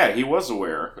says, yeah, he was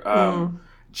aware.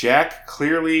 Jack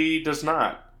clearly does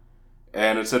not.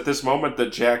 And it's at this moment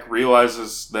that Jack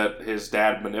realizes that his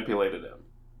dad manipulated him,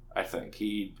 I think.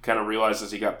 He kind of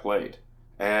realizes he got played.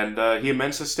 And he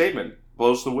amends his statement,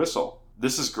 blows the whistle.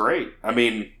 This is great. I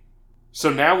mean, so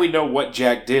now we know what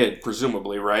Jack did,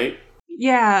 presumably, right?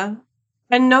 Yeah.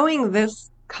 And knowing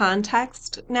this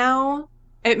context now,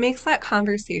 it makes that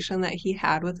conversation that he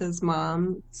had with his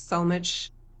mom so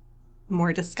much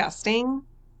more disgusting.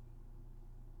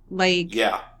 Like,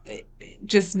 Yeah.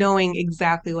 just knowing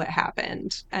exactly what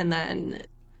happened and then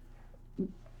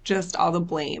just all the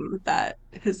blame that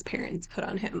his parents put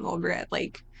on him over it.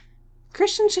 Like,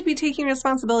 Christian should be taking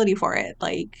responsibility for it.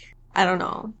 Like, I don't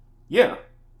know. Yeah.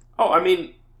 Oh, I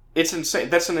mean, it's insane.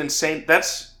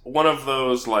 That's one of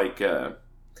those, like,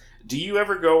 do you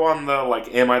ever go on the,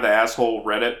 like, Am I the Asshole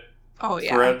Reddit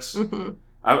threads? Mm-hmm.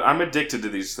 I'm addicted to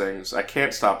these things. I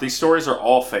can't stop. These stories are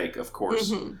all fake, of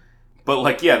course. Mm-hmm. But,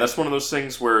 like, yeah, that's one of those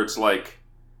things where it's like,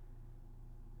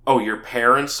 oh, your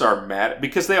parents are mad?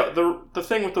 Because the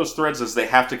thing with those threads is they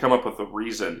have to come up with a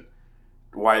reason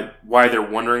why they're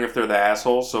wondering if they're the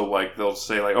asshole. So, like, they'll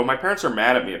say, like, oh, my parents are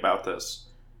mad at me about this.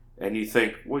 And you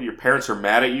think, well, your parents are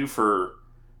mad at you for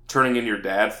turning in your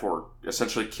dad for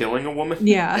essentially killing a woman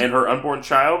and her unborn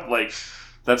child? Like,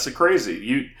 that's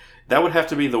crazy. That would have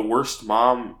to be the worst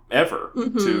mom ever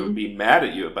to be mad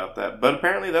at you about that. But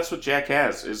apparently that's what Jack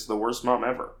has, is the worst mom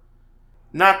ever.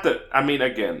 Not that, I mean,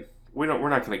 again, we're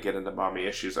not going to get into mommy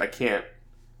issues. We can't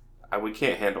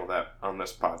handle that on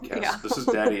this podcast. Yeah. This is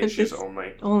daddy issues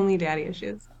only. Only daddy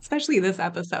issues. Especially this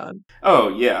episode. Oh,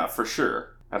 yeah, for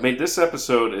sure. I mean, this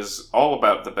episode is all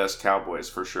about the best cowboys,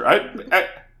 for sure.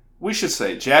 We should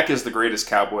say Jack is the greatest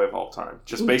cowboy of all time,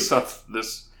 just based on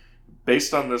this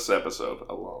episode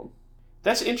alone.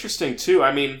 That's interesting, too.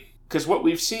 I mean, because what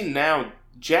we've seen now,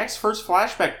 Jack's first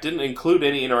flashback didn't include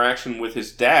any interaction with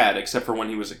his dad, except for when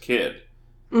he was a kid.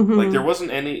 Mm-hmm. Like, there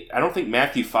wasn't any... I don't think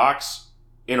Matthew Fox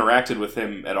interacted with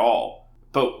him at all.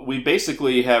 But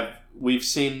we've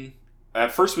seen...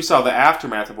 At first we saw the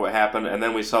aftermath of what happened, and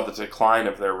then we saw the decline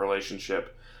of their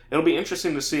relationship. It'll be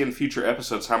interesting to see in future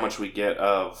episodes how much we get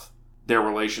of their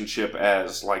relationship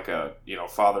as, like, a,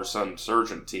 father-son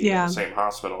surgeon team in the same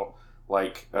hospital.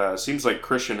 Like, seems like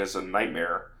Christian is a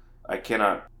nightmare. I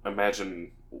cannot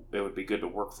imagine it would be good to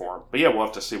work for him. But yeah, we'll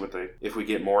have to see if we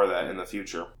get more of that in the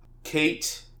future.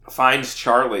 Kate finds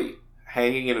Charlie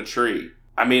hanging in a tree.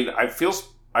 I mean, I feel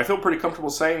pretty comfortable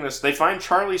saying this. They find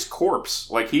Charlie's corpse.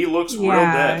 Like, he looks real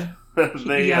dead.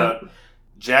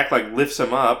 Jack, like, lifts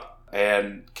him up,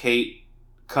 and Kate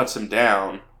cuts him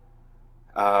down,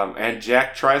 and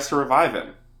Jack tries to revive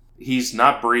him. He's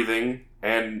not breathing,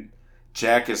 and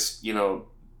Jack is,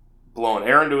 blowing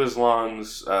air into his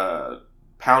lungs,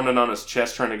 pounding on his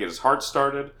chest, trying to get his heart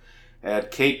started,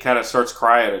 and Kate kind of starts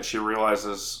crying, and she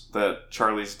realizes that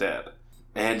Charlie's dead.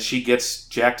 And she gets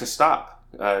Jack to stop.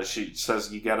 She says,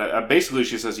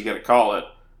 she says you gotta call it.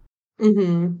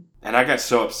 Mm-hmm. And I got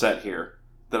so upset here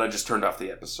that I just turned off the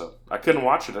episode. I couldn't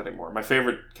watch it anymore. My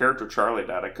favorite character, Charlie,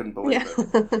 died. I couldn't believe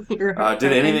it.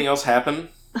 Did anything else happen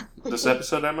this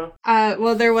episode, Emma?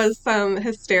 Well, there was some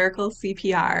hysterical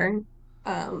CPR.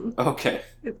 Okay.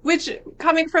 Which,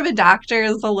 coming from a doctor,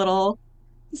 is a little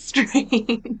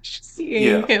strange.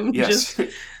 Seeing him just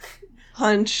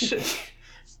punch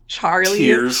Charlie,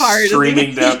 tears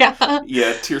streaming down.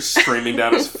 Tears streaming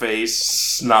down his face,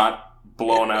 snot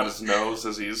blowing out his nose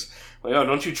as he's like, "Oh,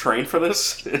 don't you train for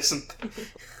this?"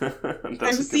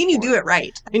 I've seen you do it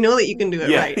right. I know that you can do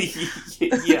it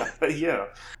right. Yeah.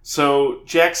 So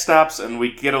Jack stops, and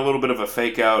we get a little bit of a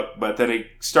fake out, but then he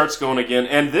starts going again,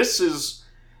 and this is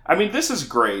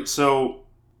great. So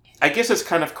I guess it's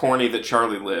kind of corny that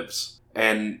Charlie lives,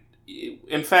 and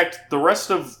in fact, the rest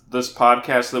of this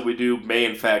podcast that we do may,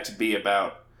 in fact, be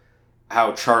about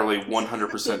how Charlie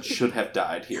 100% should have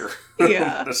died here.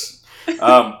 Yeah.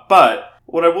 But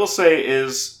what I will say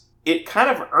is it kind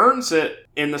of earns it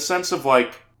in the sense of,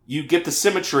 like, you get the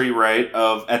symmetry, right,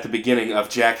 of at the beginning of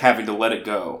Jack having to let it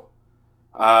go.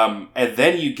 And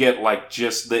then you get, like,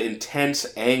 just the intense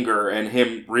anger and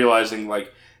him realizing,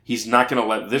 like, he's not going to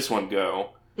let this one go.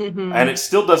 Mm-hmm. And it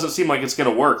still doesn't seem like it's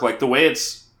going to work. Like, the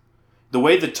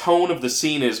way the tone of the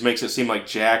scene makes it seem like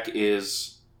Jack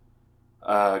is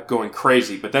going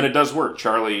crazy. But then it does work.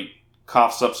 Charlie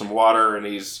coughs up some water and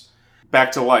he's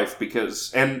back to life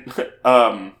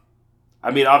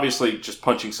I mean, obviously just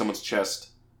punching someone's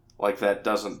chest like that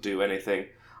doesn't do anything.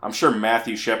 I'm sure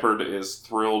Matthew Shepard is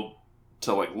thrilled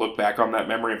to, like, look back on that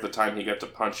memory of the time he got to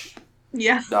punch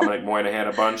Yeah. Dominic Moynihan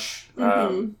a bunch. I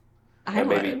And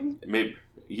would. maybe,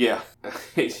 yeah,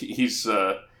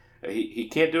 he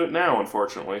can't do it now,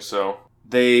 unfortunately. So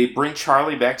they bring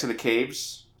Charlie back to the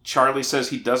caves. Charlie says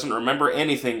he doesn't remember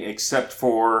anything except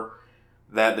for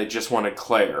that they just wanted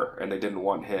Claire and they didn't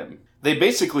want him. They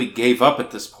basically gave up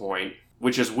at this point,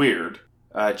 which is weird.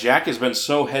 Jack has been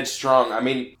so headstrong. I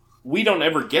mean, we don't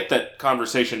ever get that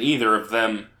conversation either of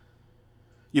them.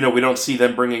 We don't see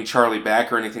them bringing Charlie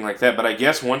back or anything like that. But I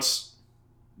guess once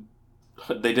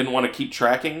they didn't want to keep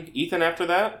tracking Ethan after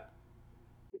that.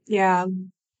 Yeah.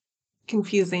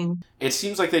 Confusing. It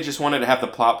seems like they just wanted to have the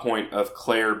plot point of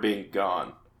Claire being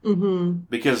gone. Mm-hmm.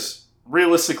 Because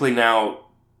realistically now,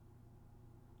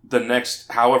 the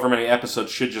next however many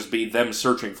episodes should just be them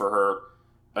searching for her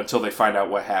until they find out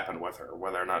what happened with her.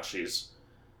 Whether or not she's,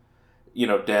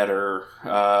 dead or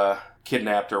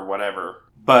kidnapped or whatever.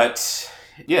 But,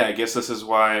 yeah, I guess this is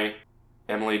why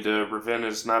Emily de Ravin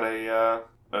is not a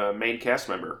main cast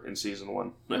member in season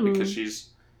 1. Because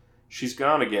she's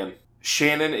gone again.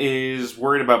 Shannon is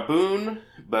worried about Boone,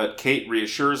 but Kate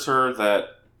reassures her that,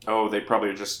 they probably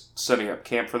are just setting up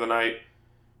camp for the night.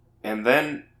 And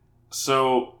then,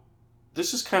 so,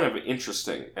 this is kind of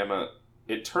interesting, Emma.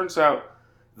 It turns out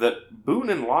that Boone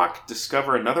and Locke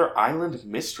discover another island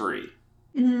mystery.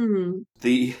 Mm.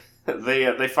 They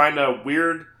find a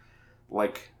weird,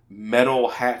 metal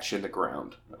hatch in the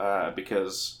ground,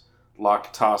 because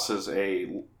Locke tosses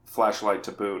a flashlight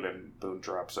to Boone and Boone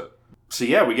drops it. So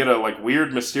yeah, we get a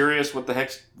weird, mysterious, what the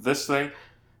heck's this thing,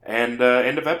 and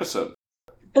end of episode.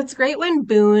 It's great when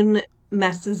Boone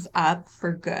messes up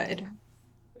for good,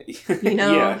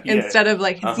 Yeah. instead of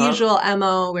his Uh-huh. usual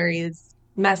MO where he's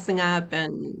messing up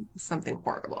and something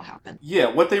horrible happens. Yeah,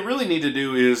 what they really need to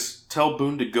do is tell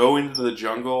Boone to go into the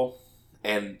jungle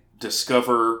and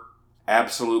discover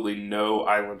absolutely no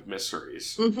island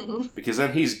mysteries. Hmm. Because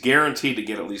then he's guaranteed to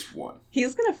get at least one.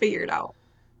 He's gonna figure it out.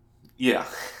 Yeah.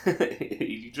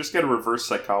 You just gotta reverse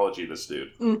psychology this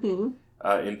dude. Hmm.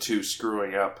 Into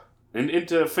screwing up.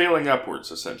 Into failing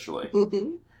upwards, essentially.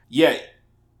 Hmm. Yeah,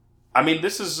 I mean,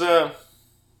 this is,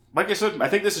 like I said, I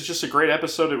think this is just a great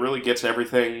episode. It really gets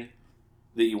everything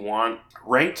that you want.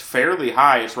 Ranked fairly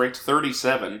high. It's ranked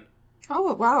 37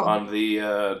 Oh, wow. on the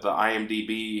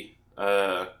IMDb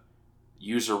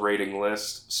user rating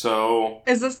list. So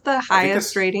Is this the I think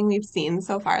highest rating we've seen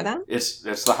so far then? it's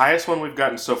the highest one we've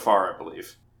gotten so far, I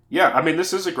believe. Yeah, I mean,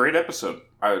 this is a great episode.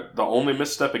 The only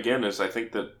misstep again is I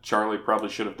think that Charlie probably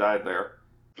should have died there.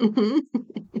 Hmm.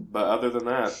 But other than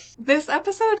that, This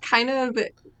episode kind of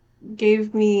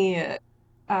gave me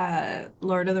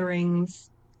Lord of the Rings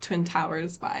Twin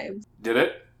Towers vibes. did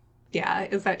it? Yeah,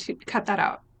 is that too, cut that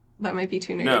out. That might be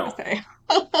too nerdy to No. say.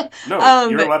 No, Um,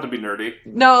 you're allowed to be nerdy.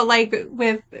 no,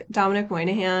 with Dominic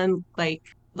Moynihan, like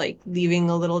leaving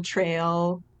a little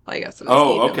trail. Well, I guess it was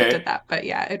Oh, Ethan that did okay. that, but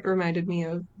yeah, it reminded me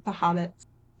of the Hobbits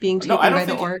being No, I taken don't by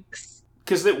the think orcs.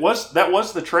 because that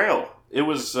was the trail. It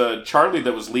was Charlie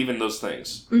that was leaving those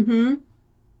things Mm-hmm.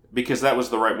 because that was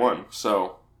the right one.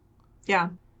 So Yeah.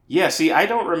 yeah, see, I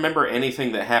don't remember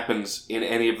anything that happens in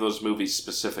any of those movies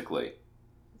specifically.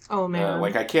 Oh man.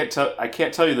 I can't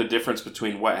tell you the difference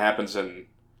between what happens in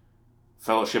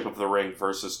Fellowship of the Ring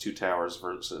versus Two Towers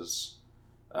versus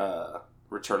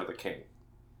Return of the King.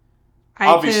 I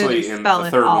could Obviously, in spell the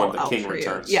it third one, all the out king for you.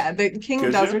 returns. Yeah, the king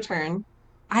Could does you? return.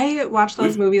 I watch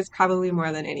those We've movies probably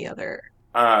more than any other.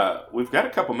 we've got a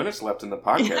couple minutes left in the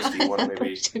podcast. Do you want to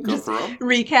maybe go Just through them?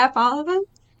 recap all of them.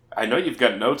 I know you've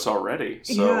got notes already,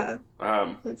 so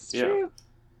Yeah, that's yeah. true.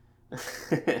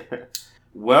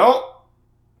 Well,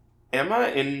 Emma,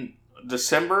 in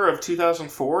December of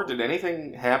 2004, did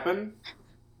anything happen?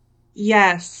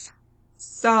 Yes.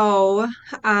 So,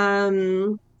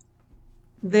 um,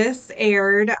 this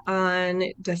aired on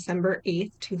December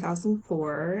 8th,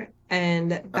 2004,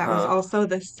 and Uh that was huh. also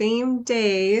the same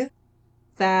day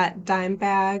that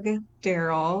Dimebag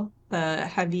Darrell, the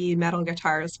heavy metal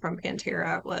guitarist from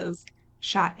Pantera, was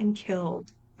shot and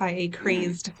killed by a Mm.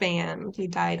 crazed fan. He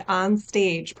died on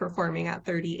stage performing at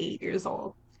 38 years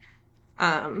old.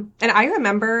 And I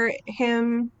remember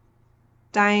him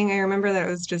dying. I remember that it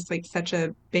was just such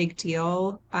a big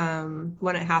deal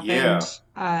when it happened.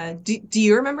 Yeah, Do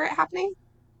you remember it happening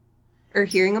or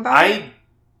hearing about it? I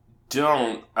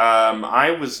don't.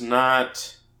 I was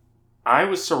not. I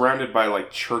was surrounded by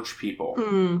church people,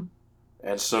 Hmm,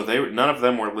 and so none of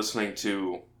them were listening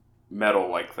to metal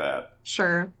like that.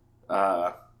 sure.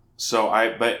 Uh,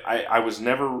 but I was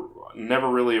never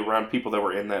really around people that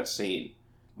were in that scene.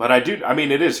 But I do. I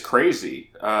mean, it is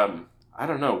crazy. I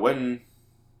don't know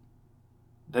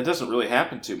That doesn't really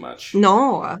happen too much.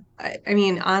 No, I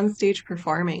mean, on stage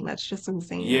performing, that's just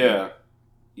insane. Yeah,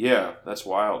 yeah, that's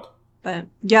wild. But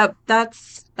yep,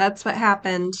 that's what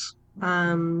happened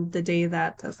the day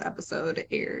that this episode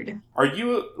aired. Are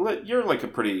you're like a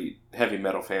pretty heavy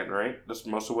metal fan, right? That's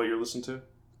most of what you listen to.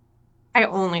 I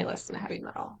only listen to heavy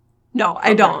metal. No,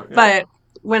 I Okay, don't. yeah. But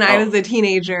when I was Oh, a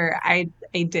teenager, I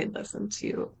did listen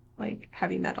to like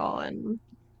heavy metal and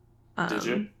did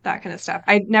you? that kind of stuff.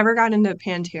 I never got into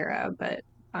Pantera, but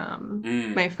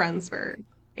Mm, my friends were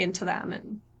into them,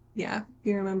 and yeah,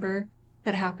 you remember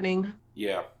it happening.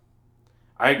 yeah.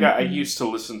 I Hmm. used to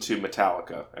listen to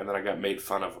Metallica, and then I got made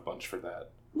fun of a bunch for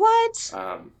that. What?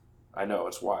 Um, I know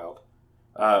it's wild.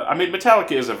 I mean,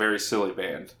 Metallica is a very silly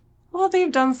band. Well,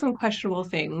 they've done some questionable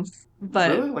things, but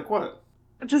Really? Like what?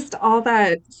 just all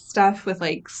that stuff with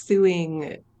like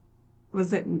suing,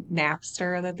 was it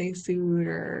Napster that they sued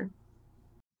or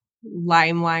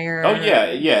Oh yeah,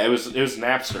 LimeWire? yeah. It was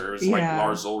Napster. It was like Yeah,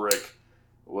 Lars Ulrich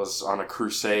was on a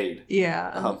crusade.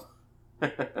 yeah. Um,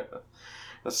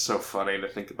 that's so funny to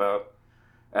think about.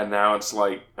 And now it's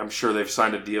like I'm sure they've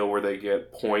signed a deal where they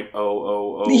get point oh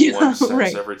oh oh one Yeah, cents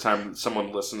right. every time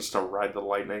someone listens to Ride the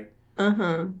Lightning.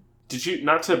 Uh-huh. Did you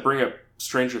not to bring up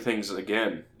Stranger Things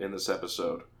again in this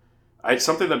episode?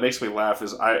 Something that makes me laugh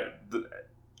is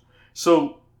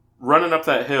so running up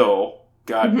that hill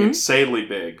got Hmm. insanely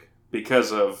big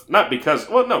because of not because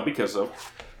well no because of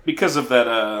that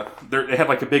it had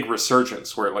like a big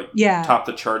resurgence where it like Yeah. topped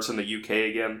the charts in the UK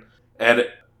again, and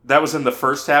that was in the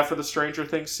first half of the Stranger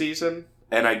Things season.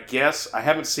 And I guess I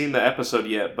haven't seen the episode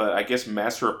yet, but I guess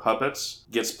Master of Puppets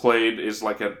gets played is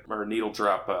like a or needle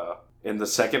drop in the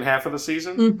second half of the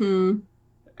season, Hmm.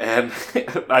 and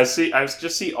I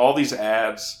just see all these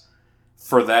ads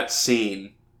for that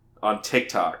scene on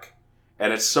TikTok,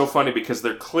 and it's so funny because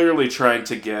they're clearly trying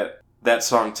to get that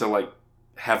song to like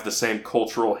have the same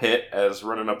cultural hit as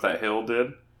 "Running Up That Hill"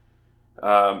 did,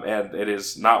 and it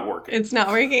is not working. It's not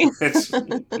working. It's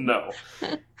no.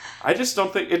 I just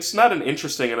don't think it's not an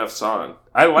interesting enough song.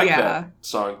 I like that Yeah.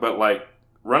 song, but like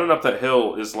 "Running Up That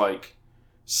Hill" is like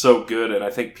so good, and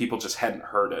I think people just hadn't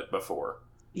heard it before.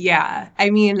 Yeah. I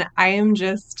mean, I am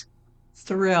just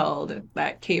thrilled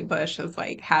that Kate Bush is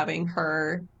like having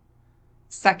her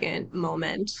second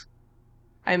moment.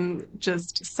 I'm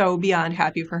just so beyond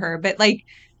happy for her. But like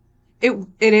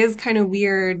it is kind of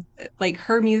weird. Like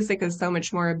her music is so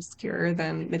much more obscure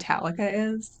than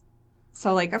Metallica is.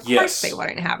 So like of course they Yes,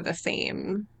 wouldn't have the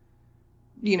same,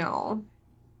 you know,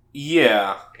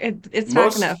 yeah, it's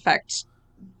not going to most affect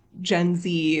Gen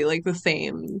Z like the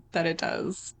same that it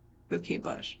does with Kate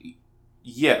Bush.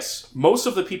 yes, most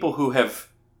of the people who have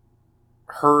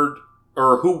heard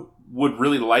or who would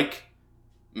really like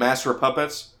Master of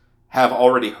Puppets have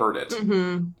already heard it.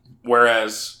 Hmm.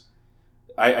 Whereas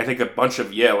I think a bunch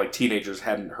of like teenagers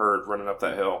hadn't heard Running Up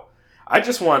That Hill. I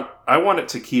want it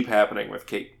to keep happening with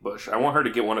Kate Bush. I want her to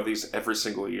get one of these every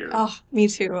single year. Oh, me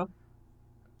too.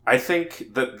 I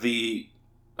think that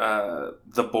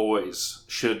the boys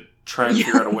should try and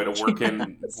figure out a way to work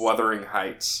in Yes. Wuthering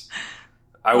Heights.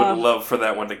 I would Oh, love for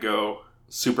that one to go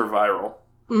super viral.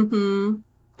 mm-hmm.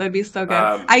 That'd be so good.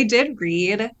 Um, I did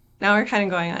read, now we're kind of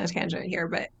going on a tangent here,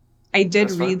 but I did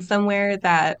that's fine. read somewhere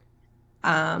that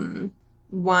um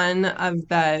one of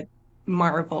the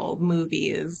Marvel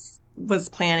movies was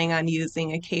planning on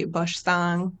using a Kate Bush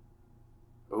song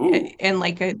Ooh, in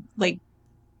like a like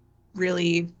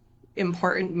really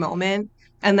important moment.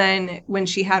 And then when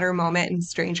she had her moment in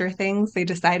Stranger Things, they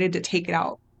decided to take it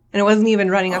out. And it wasn't even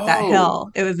running up that oh, hill.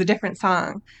 It was a different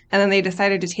song. And then they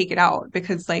decided to take it out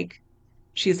because like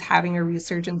she's having a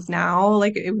resurgence now.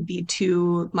 Like it would be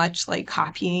too much like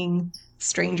copying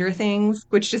Stranger Things,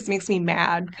 which just makes me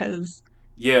mad because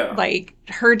yeah. like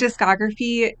her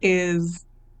discography is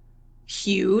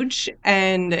huge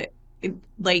and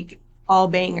like all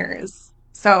bangers.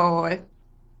 So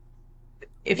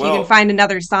if you can Well, find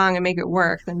another song and make it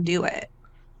work, then do it.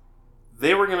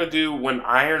 they were gonna do when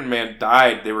Iron Man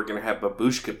died. They were gonna have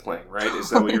Babushka playing, right? Is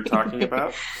that what you're talking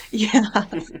about? Yeah.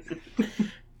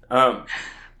 um,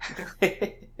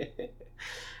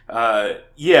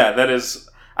 yeah, that is.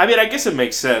 I mean, I guess it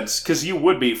makes sense because you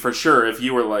would be for sure if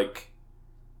you were like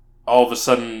all of a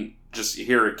sudden just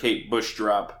hear a Kate Bush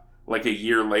drop like a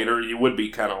year later. You would be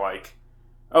kind of like,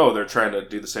 oh, they're trying to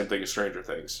do the same thing as Stranger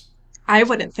Things. I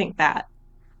wouldn't think that.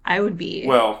 I would be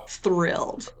Well,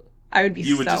 thrilled. I would be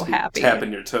you would so just be happy.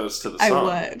 tapping your toes to the I song.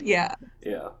 would. Yeah.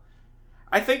 Yeah.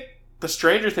 I think the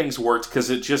Stranger Things worked because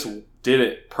it just did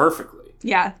it perfectly.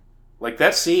 Yeah. Like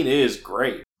that scene is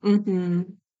great. Hmm.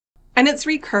 And it's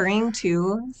recurring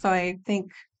too. So I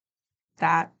think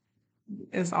that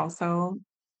is also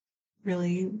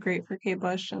really great for Kate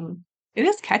Bush, and it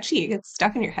is catchy. It's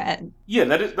stuck in your head. Yeah,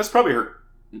 that's probably her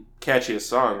catchiest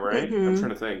song, right? I'm Mm-hmm. trying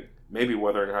to think. Maybe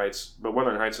Wuthering Heights, but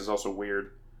Wuthering Heights is also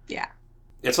weird. Yeah.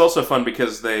 It's also fun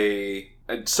because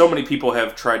so many people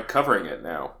have tried covering it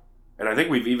now, and I think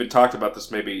we've even talked about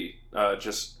this maybe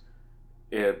just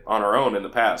on our own in the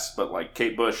past. But like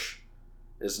Kate Bush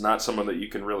is not someone that you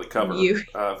can really cover You,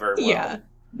 very well. yeah.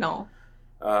 No.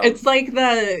 Um, It's like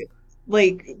the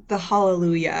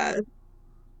Hallelujah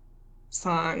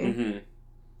song. hmm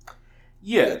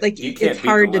Yeah, Like you it's can't beat the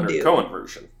hard to Leonard do. Cohen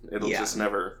version. It'll Yeah. just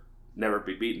never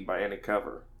be beaten by any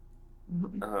cover.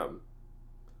 Mhm. Um,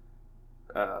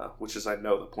 which is, I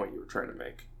know, the point you were trying to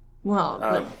make. Well,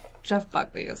 but Um, Jeff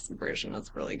Buckley's version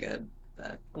is really good.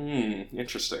 But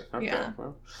Interesting. Okay, yeah.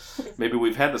 well, maybe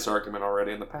we've had this argument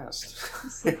already in the past.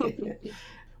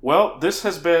 Well, this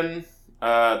has been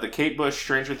the Kate Bush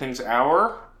Stranger Things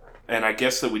Hour, and I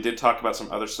guess that we did talk about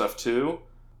some other stuff too.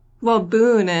 Well,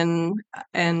 Boone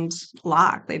and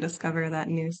Locke, they discover that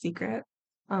new secret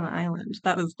on the island.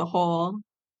 That was the whole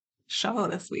show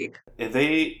this week. And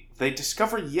they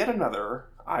discover yet another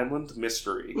island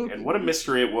mystery, and what a Mhm.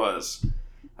 mystery it was!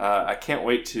 I can't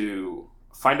wait to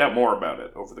find out more about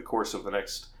it over the course of the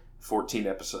next 14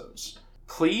 episodes.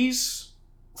 Please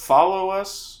follow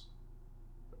us,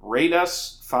 rate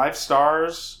us 5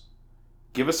 stars,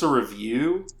 give us a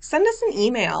review, Send us an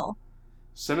email.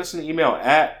 send us an email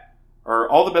at, or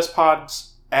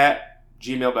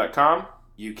allthebestpods@gmail.com.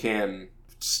 You can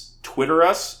Twitter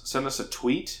us, send us a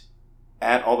tweet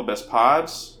at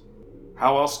allthebestpods.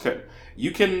 How else could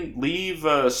you can leave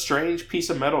a strange piece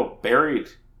of metal buried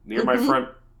near my front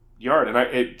yard, and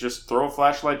it just throw a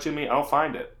flashlight to me, I'll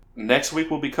find it. Next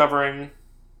week we'll be covering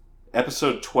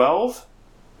episode 12,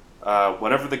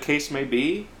 whatever the case may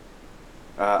be.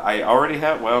 I already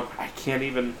have. Well, I can't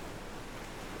even.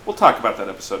 We'll talk about that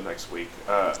episode next week.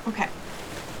 Okay.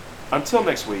 Until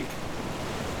next week,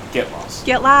 get lost.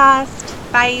 Get lost.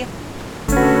 Bye.